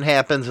something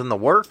happens in the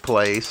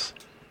workplace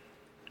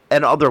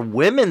and other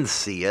women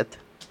see it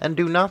and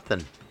do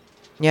nothing.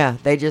 Yeah,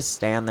 they just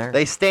stand there.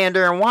 They stand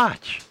there and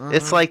watch. Mm-hmm.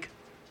 It's like,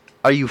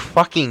 are you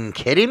fucking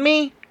kidding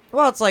me?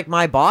 Well, it's like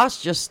my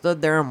boss just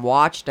stood there and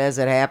watched as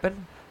it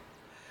happened.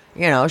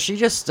 You know, she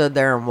just stood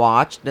there and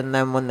watched, and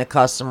then when the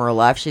customer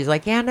left, she's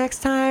like, yeah,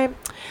 next time,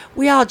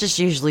 we all just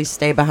usually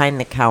stay behind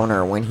the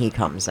counter when he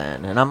comes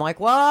in. And I'm like,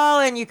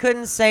 well, and you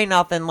couldn't say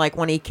nothing like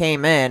when he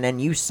came in,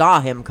 and you saw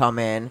him come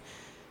in,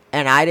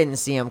 and I didn't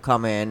see him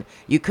come in.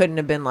 You couldn't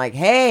have been like,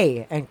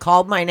 hey, and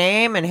called my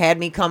name and had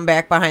me come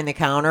back behind the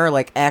counter,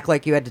 like act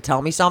like you had to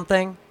tell me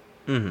something.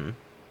 Mm-hmm.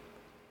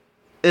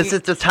 Is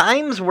it the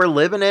times we're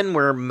living in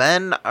where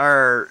men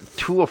are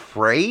too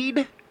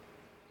afraid?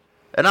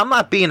 And I'm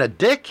not being a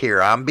dick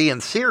here. I'm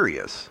being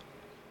serious.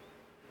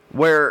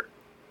 Where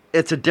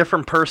it's a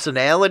different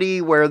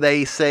personality where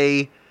they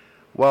say,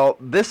 well,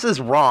 this is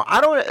wrong.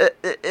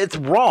 It's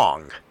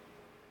wrong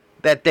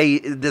that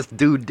this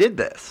dude did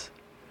this.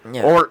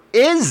 Yeah. Or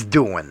is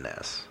doing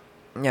this.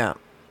 Yeah.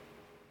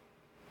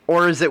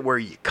 Or is it where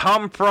you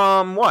come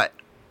from? What?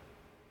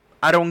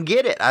 I don't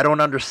get it. I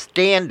don't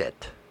understand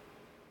it.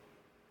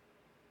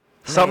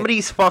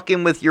 Somebody's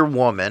fucking with your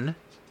woman.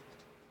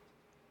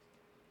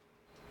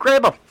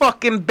 Grab a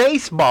fucking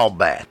baseball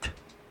bat.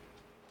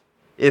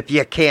 If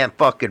you can't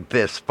fucking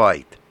fist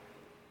fight.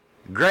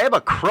 Grab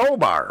a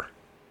crowbar.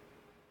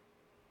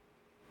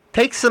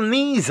 Take some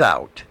knees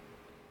out.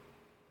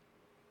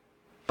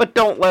 But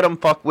don't let them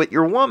fuck with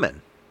your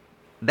woman.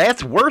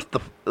 That's worth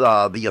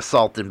the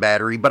assault and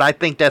battery, but I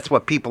think that's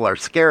what people are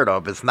scared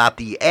of. Is not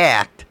the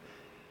act,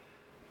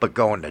 but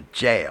going to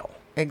jail.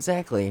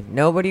 Exactly.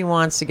 Nobody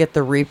wants to get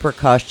the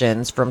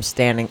repercussions from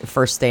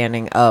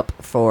standing up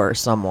for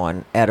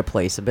someone at a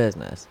place of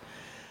business.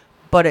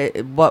 But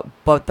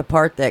the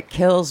part that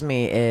kills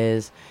me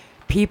is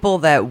people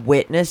that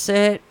witness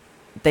it.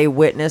 They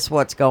witness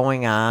what's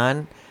going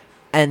on,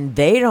 and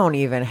they don't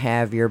even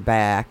have your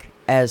back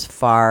as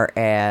far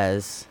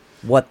as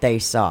what they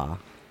saw.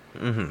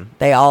 Mm-hmm.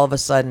 They all of a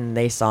sudden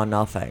they saw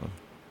nothing,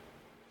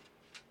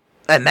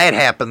 and that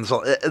happens.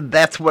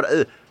 That's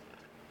what.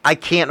 I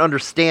can't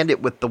understand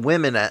it with the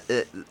women.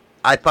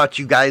 I thought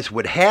you guys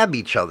would have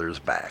each other's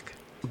back.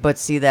 But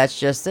see, that's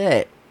just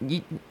it.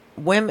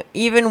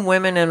 Even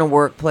women in a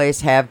workplace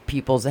have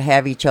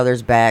each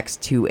other's backs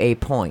to a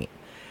point.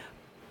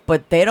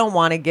 But they don't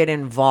want to get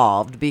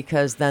involved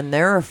because then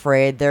they're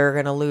afraid they're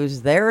going to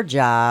lose their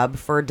job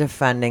for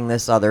defending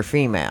this other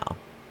female.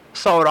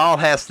 So it all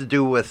has to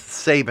do with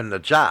saving the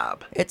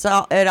job. It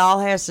all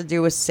has to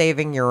do with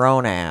saving your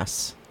own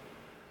ass.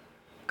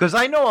 Because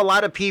I know a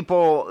lot of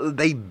people,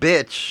 they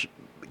bitch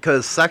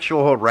because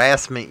sexual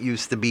harassment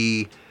used to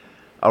be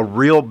a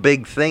real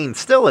big thing,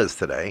 still is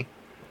today.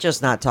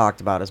 Just not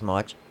talked about as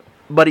much.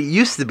 But it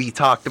used to be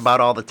talked about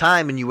all the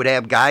time, and you would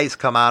have guys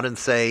come out and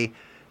say,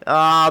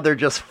 they're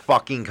just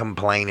fucking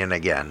complaining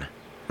again.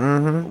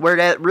 Mm-hmm. Where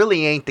that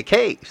really ain't the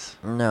case.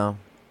 No.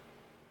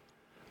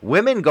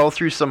 Women go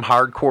through some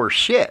hardcore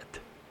shit.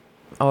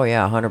 Oh,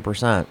 yeah,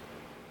 100%.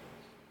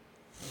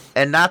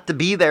 And not to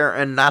be there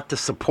and not to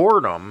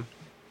support them,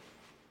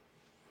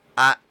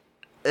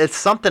 it's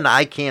something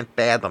I can't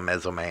fathom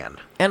as a man.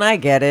 And I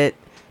get it.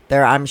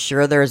 I'm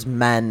sure there's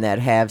men that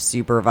have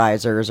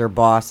supervisors or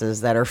bosses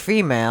that are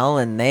female,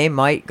 and they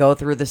might go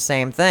through the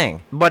same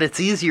thing. But it's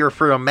easier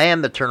for a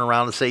man to turn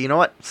around and say, you know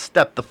what?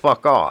 Step the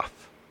fuck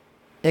off.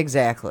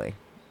 Exactly.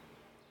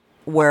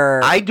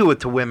 Where I do it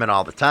to women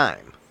all the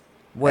time.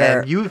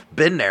 And you've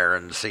been there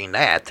and seen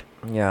that.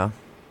 Yeah.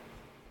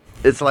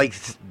 It's like,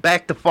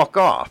 back the fuck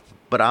off.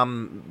 But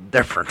I'm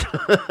different.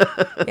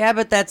 Yeah,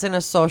 but that's in a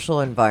social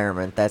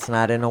environment. That's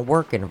not in a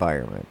work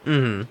environment.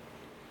 Mm-hmm.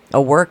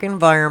 A work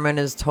environment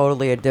is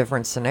totally a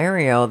different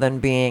scenario than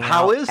being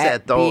out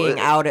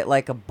at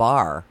like a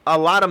bar. A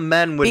lot of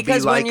men would be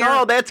like,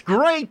 oh, that's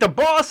great. The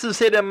boss has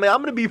hit him.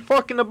 I'm going to be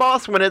fucking the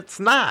boss when it's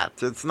not.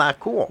 It's not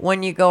cool.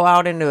 When you go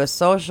out into a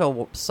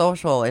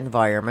social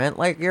environment,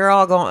 like you're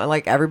all going,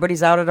 like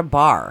everybody's out at a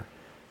bar.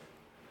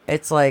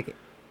 It's like,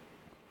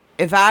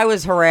 if I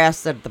was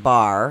harassed at the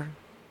bar,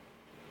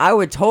 I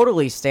would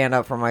totally stand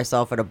up for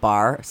myself at a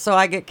bar, so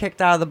I get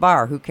kicked out of the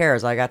bar. Who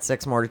cares? I got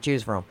 6 more to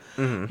choose from.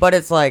 Mm-hmm. But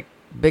it's like,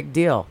 big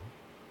deal.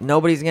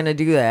 Nobody's going to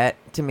do that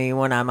to me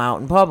when I'm out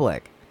in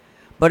public.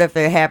 But if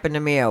it happened to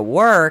me at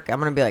work, I'm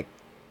going to be like,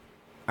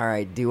 all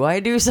right, do I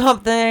do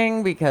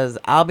something? Because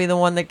I'll be the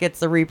one that gets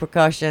the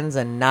repercussions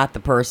and not the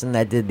person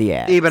that did the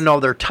act. Even though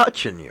they're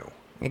touching you.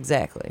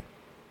 Exactly.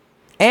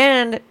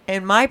 And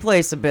in my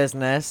place of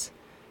business,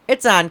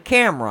 it's on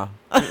camera.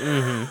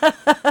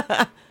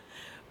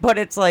 But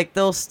it's like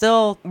they'll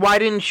still... Why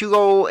didn't you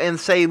go and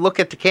say, look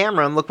at the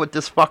camera and look what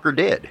this fucker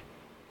did?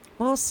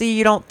 Well, see,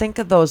 you don't think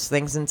of those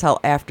things until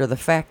after the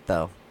fact,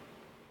 though.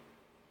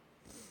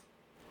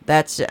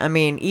 I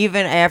mean,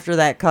 even after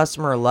that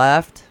customer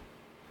left,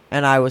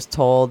 and I was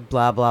told,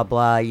 blah, blah,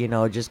 blah, you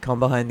know, just come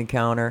behind the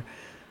counter.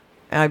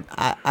 I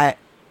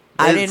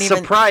didn't even...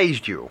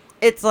 surprised you.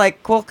 It's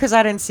like, well, because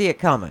I didn't see it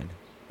coming,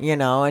 you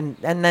know, and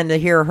then to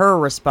hear her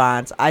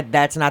response,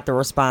 that's not the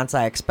response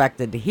I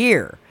expected to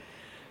hear.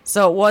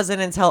 So it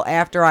wasn't until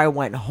after I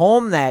went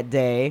home that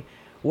day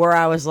where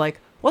I was like,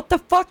 what the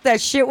fuck?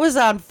 That shit was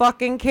on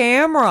fucking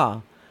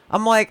camera.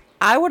 I'm like,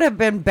 I would have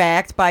been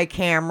backed by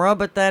camera,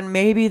 but then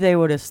maybe they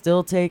would have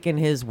still taken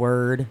his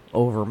word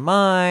over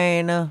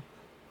mine.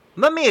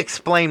 Let me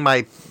explain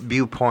my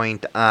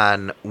viewpoint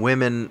on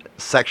women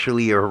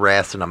sexually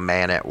harassing a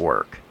man at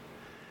work.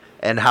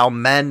 And how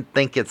men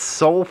think it's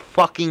so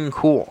fucking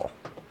cool.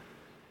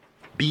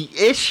 The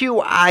issue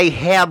I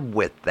have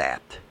with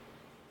that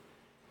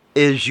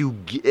is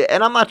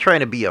and I'm not trying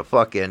to be a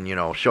fucking,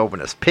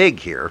 chauvinist pig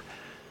here,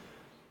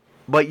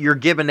 but you're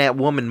giving that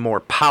woman more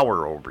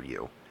power over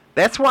you.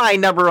 That's why I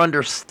never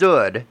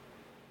understood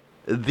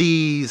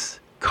these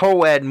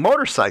co-ed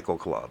motorcycle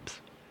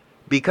clubs.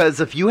 Because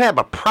if you have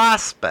a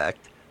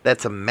prospect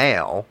that's a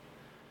male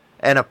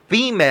and a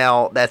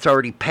female that's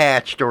already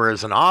patched or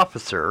is an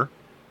officer,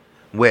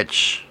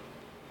 which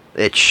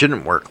it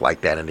shouldn't work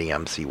like that in the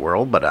MC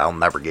world, but I'll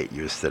never get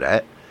used to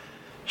that.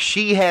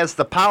 She has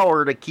the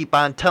power to keep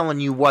on telling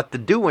you what to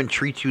do and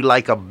treat you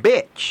like a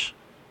bitch.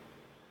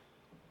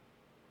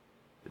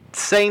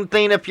 Same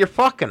thing if you're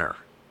fucking her.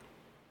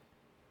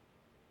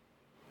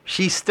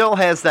 She still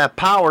has that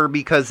power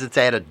because it's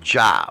at a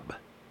job.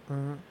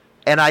 Mm-hmm.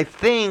 And I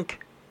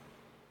think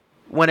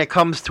when it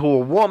comes to a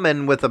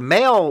woman with a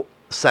male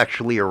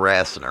sexually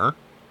harassing her,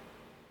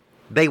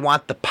 they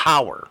want the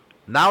power.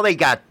 Now they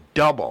got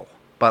double,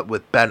 but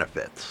with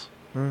benefits.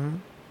 Mm-hmm.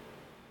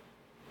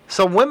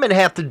 So women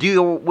have to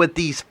deal with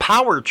these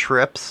power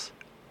trips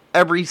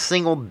every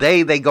single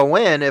day they go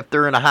in if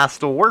they're in a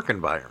hostile work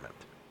environment.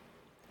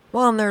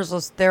 Well, and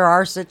there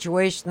are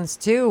situations,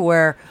 too,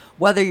 where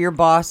whether your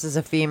boss is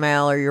a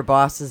female or your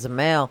boss is a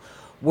male,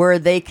 where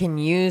they can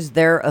use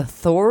their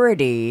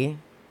authority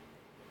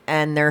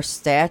and their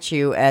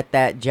statue at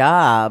that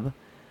job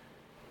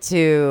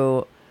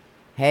to,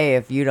 hey,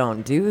 if you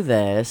don't do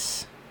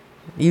this,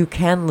 you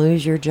can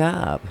lose your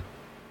job.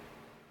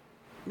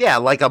 Yeah,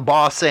 like a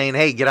boss saying,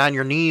 hey, get on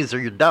your knees or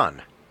you're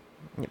done.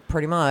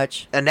 Pretty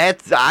much. And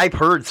I've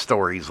heard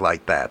stories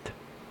like that.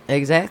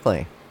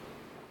 Exactly.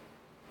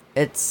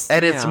 It's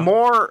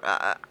more,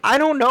 I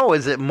don't know,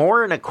 is it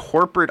more in a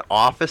corporate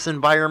office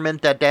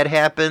environment that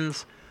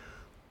happens?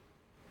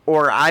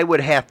 Or I would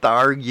have to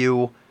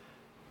argue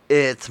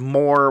it's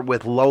more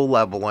with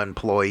low-level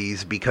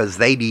employees because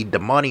they need the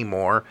money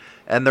more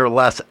and they're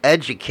less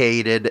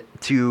educated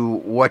to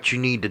what you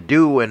need to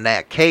do in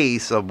that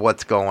case of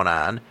what's going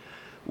on.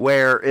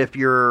 Where if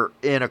you're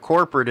in a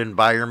corporate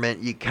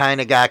environment, you kind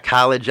of got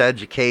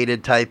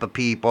college-educated type of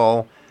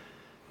people,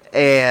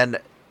 and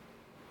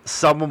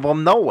some of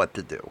them know what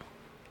to do.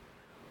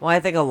 Well, I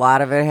think a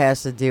lot of it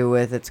has to do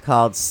with, it's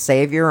called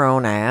save your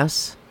own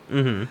ass.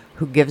 Mm-hmm.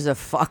 Who gives a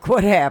fuck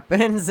what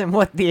happens and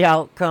what the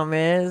outcome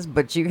is?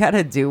 But you got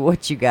to do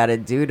what you got to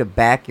do to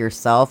back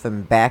yourself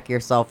and back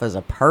yourself as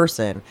a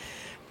person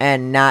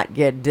and not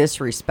get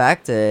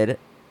disrespected.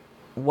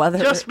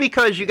 Just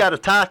because you got a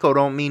taco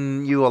don't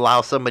mean you allow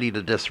somebody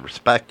to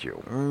disrespect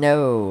you.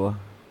 No.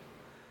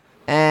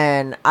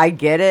 And I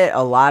get it.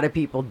 A lot of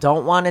people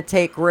don't want to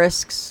take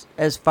risks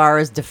as far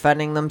as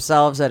defending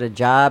themselves at a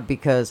job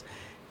because,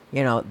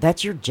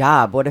 that's your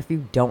job. What if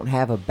you don't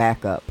have a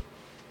backup?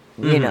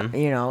 Mm-hmm.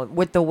 You know,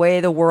 with the way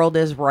the world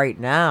is right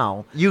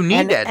now. You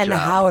need that job. And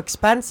how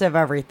expensive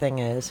everything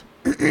is.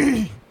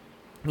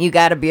 You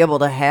got to be able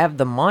to have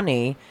the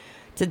money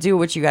to do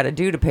what you got to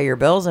do to pay your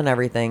bills and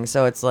everything.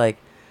 So it's like,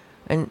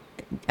 and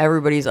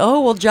everybody's,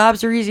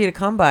 jobs are easy to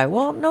come by.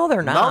 Well, no,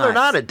 they're not. No, they're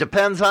not. It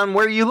depends on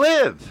where you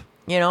live.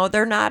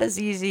 They're not as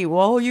easy.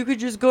 Well, you could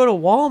just go to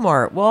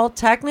Walmart. Well,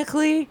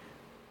 technically,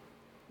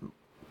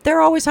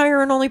 they're always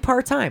hiring only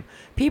part-time.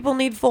 People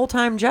need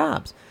full-time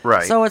jobs.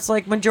 Right. So it's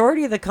like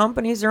majority of the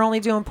companies are only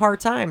doing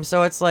part-time.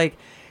 So it's like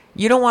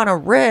you don't want to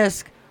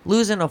risk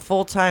losing a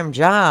full-time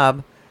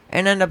job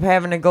and end up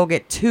having to go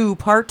get 2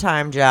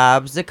 part-time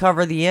jobs to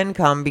cover the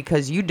income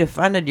because you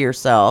defended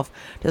yourself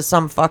to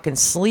some fucking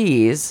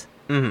sleaze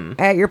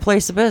at your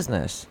place of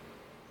business.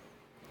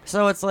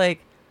 So it's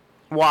like...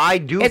 Well, I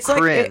do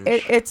cringe.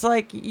 It's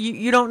like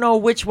you don't know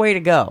which way to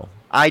go.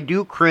 I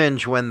do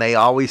cringe when they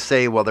always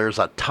say, well, there's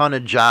a ton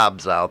of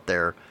jobs out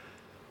there.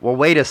 Well,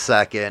 wait a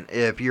second.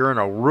 If you're in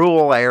a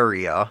rural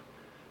area,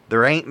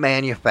 there ain't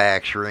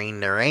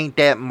manufacturing. There ain't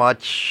that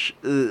much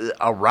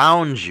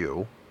around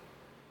you.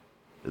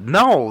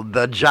 No,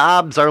 the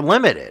jobs are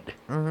limited.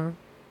 Mm-hmm.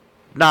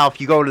 Now,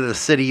 if you go to the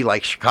city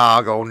like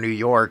Chicago, New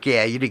York,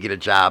 yeah, you can get a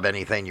job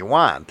anything you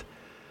want.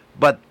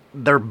 But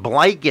they're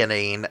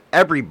blanketing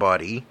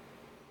everybody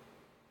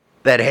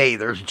that, hey,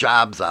 there's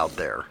jobs out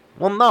there.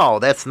 Well, no,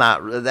 that's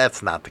not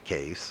the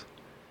case.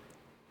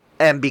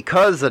 And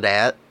because of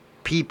that,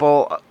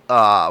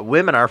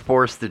 women are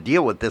forced to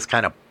deal with this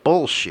kind of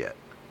bullshit.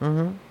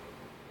 Mm-hmm.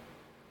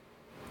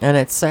 And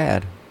it's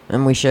sad.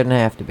 And we shouldn't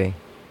have to be.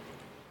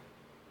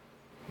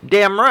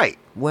 Damn right.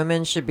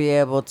 Women should be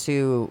able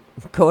to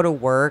go to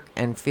work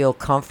and feel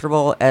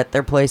comfortable at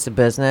their place of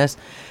business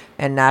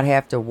and not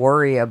have to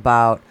worry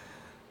about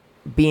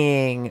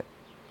being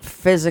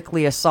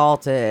physically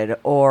assaulted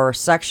or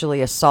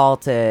sexually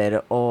assaulted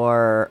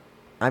or,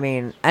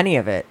 any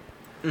of it.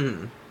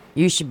 Mm.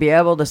 You should be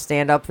able to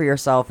stand up for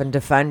yourself and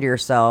defend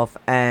yourself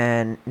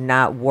and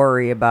not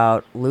worry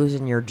about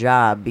losing your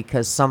job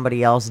because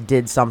somebody else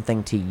did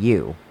something to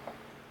you.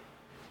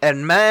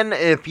 And men,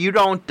 if you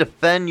don't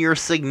defend your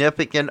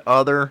significant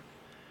other,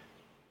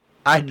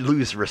 I'd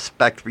lose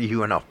respect for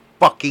you in a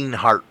fucking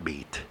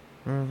heartbeat.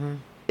 Mm-hmm.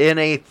 In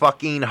a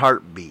fucking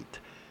heartbeat.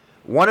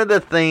 One of the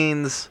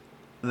things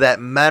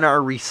that men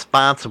are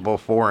responsible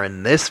for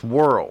in this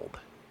world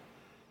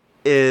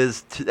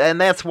is, and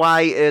that's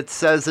why it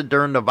says it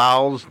during the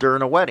vows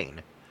during a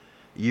wedding,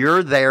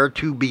 you're there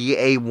to be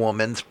a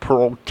woman's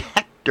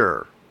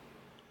protector.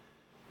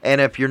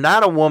 And if you're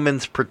not a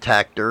woman's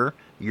protector,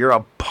 you're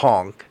a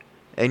punk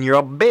and you're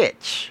a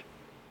bitch.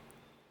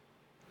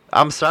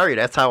 I'm sorry,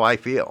 that's how I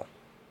feel.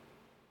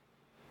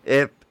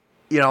 If,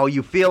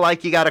 you feel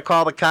like you got to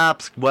call the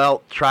cops,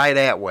 well, try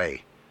that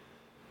way.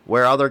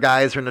 Where other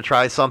guys are going to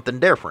try something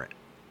different.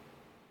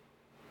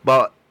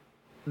 But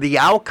the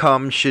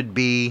outcome should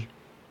be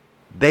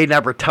they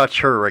never touch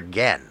her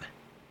again.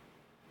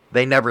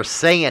 They never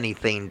say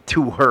anything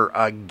to her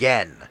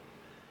again.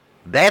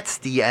 That's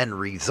the end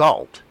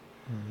result.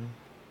 Mm-hmm.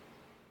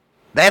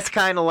 That's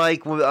kind of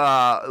like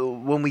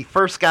when we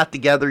first got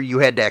together, you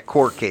had that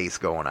court case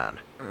going on.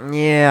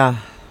 Yeah.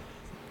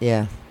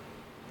 Yeah.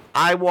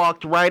 I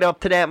walked right up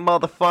to that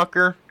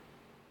motherfucker.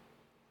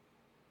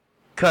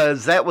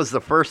 Because that was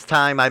the first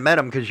time I met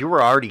him, because you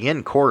were already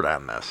in court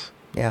on this.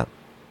 Yeah.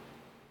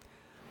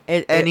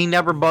 And he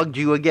never bugged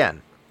you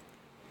again.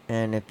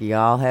 And if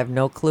y'all have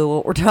no clue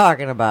what we're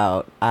talking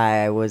about,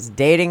 I was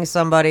dating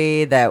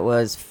somebody that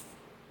was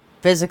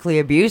physically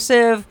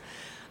abusive,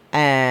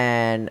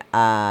 and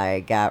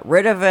I got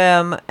rid of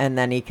him, and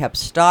then he kept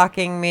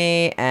stalking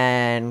me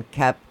and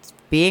kept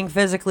being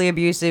physically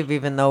abusive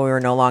even though we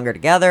were no longer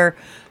together.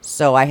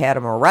 So I had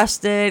him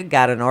arrested,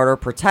 got an order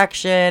of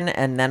protection,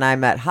 and then I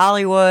met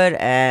Hollywood,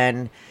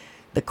 and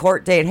the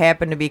court date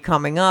happened to be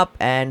coming up,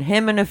 and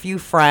him and a few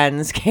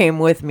friends came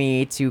with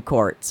me to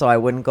court so I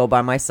wouldn't go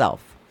by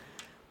myself.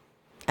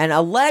 And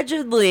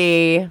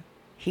allegedly,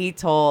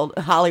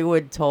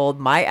 Hollywood told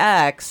my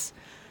ex,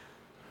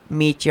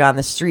 meet you on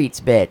the streets,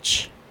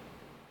 bitch.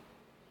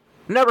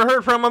 Never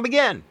heard from him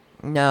again.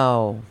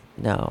 No,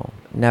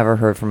 never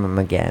heard from him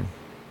again.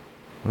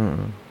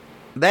 Mm-mm.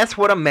 That's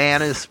what a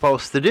man is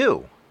supposed to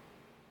do.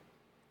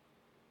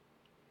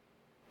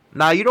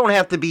 Now, you don't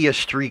have to be a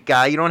street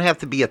guy. You don't have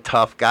to be a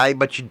tough guy.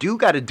 But you do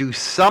got to do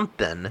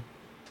something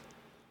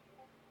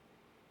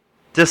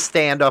to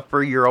stand up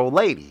for your old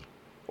lady.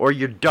 Or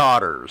your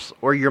daughters.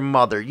 Or your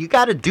mother. You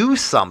got to do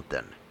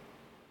something.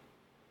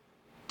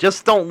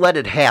 Just don't let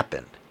it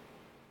happen.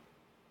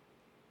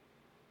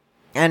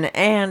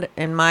 And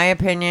in my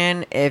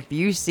opinion, if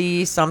you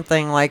see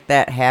something like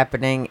that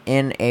happening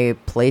in a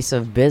place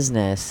of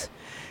business,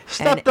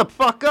 step the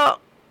fuck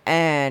up.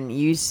 And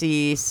you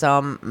see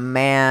some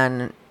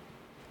man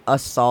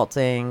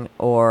assaulting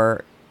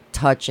or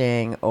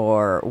touching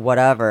or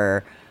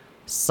whatever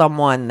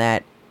someone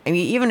that,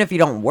 even if you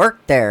don't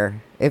work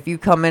there, if you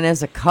come in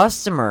as a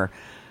customer,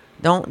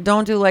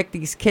 don't do like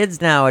these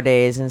kids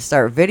nowadays and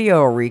start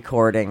video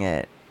recording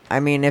it.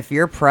 If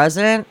you're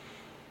present,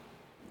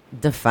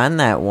 defend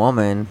that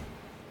woman.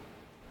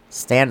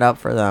 Stand up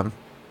for them.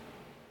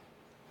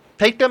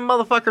 Take them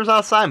motherfuckers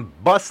outside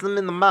and bust them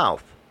in the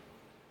mouth.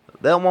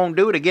 They won't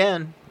do it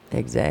again.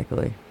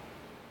 Exactly.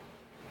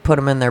 Put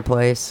them in their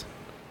place.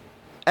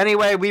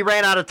 Anyway, we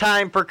ran out of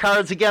time for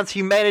Cards Against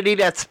Humanity.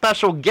 That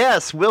special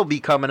guest will be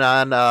coming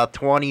on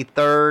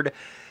 23rd.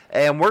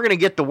 And we're going to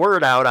get the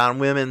word out on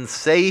women's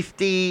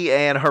safety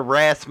and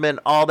harassment,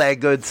 all that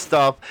good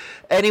stuff.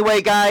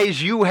 Anyway,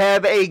 guys, you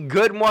have a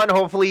good one.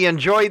 Hopefully you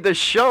enjoyed the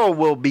show.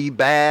 We'll be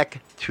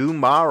back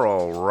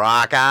tomorrow.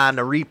 Rock on.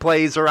 The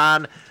replays are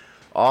on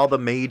all the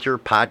major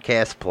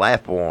podcast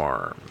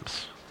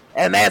platforms.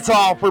 And that's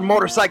all for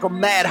Motorcycle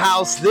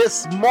Madhouse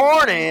this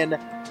morning.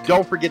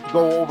 Don't forget to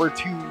go over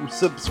to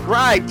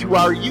subscribe to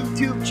our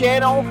YouTube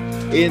channel.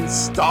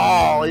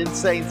 Install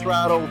Insane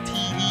Throttle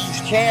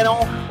TV's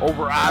channel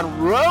over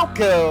on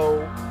Roku.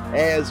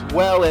 As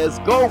well as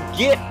go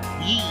get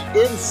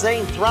the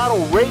Insane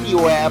Throttle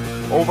radio app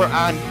over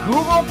on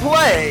Google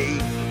Play.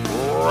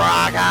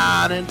 Rock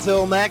on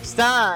until next time.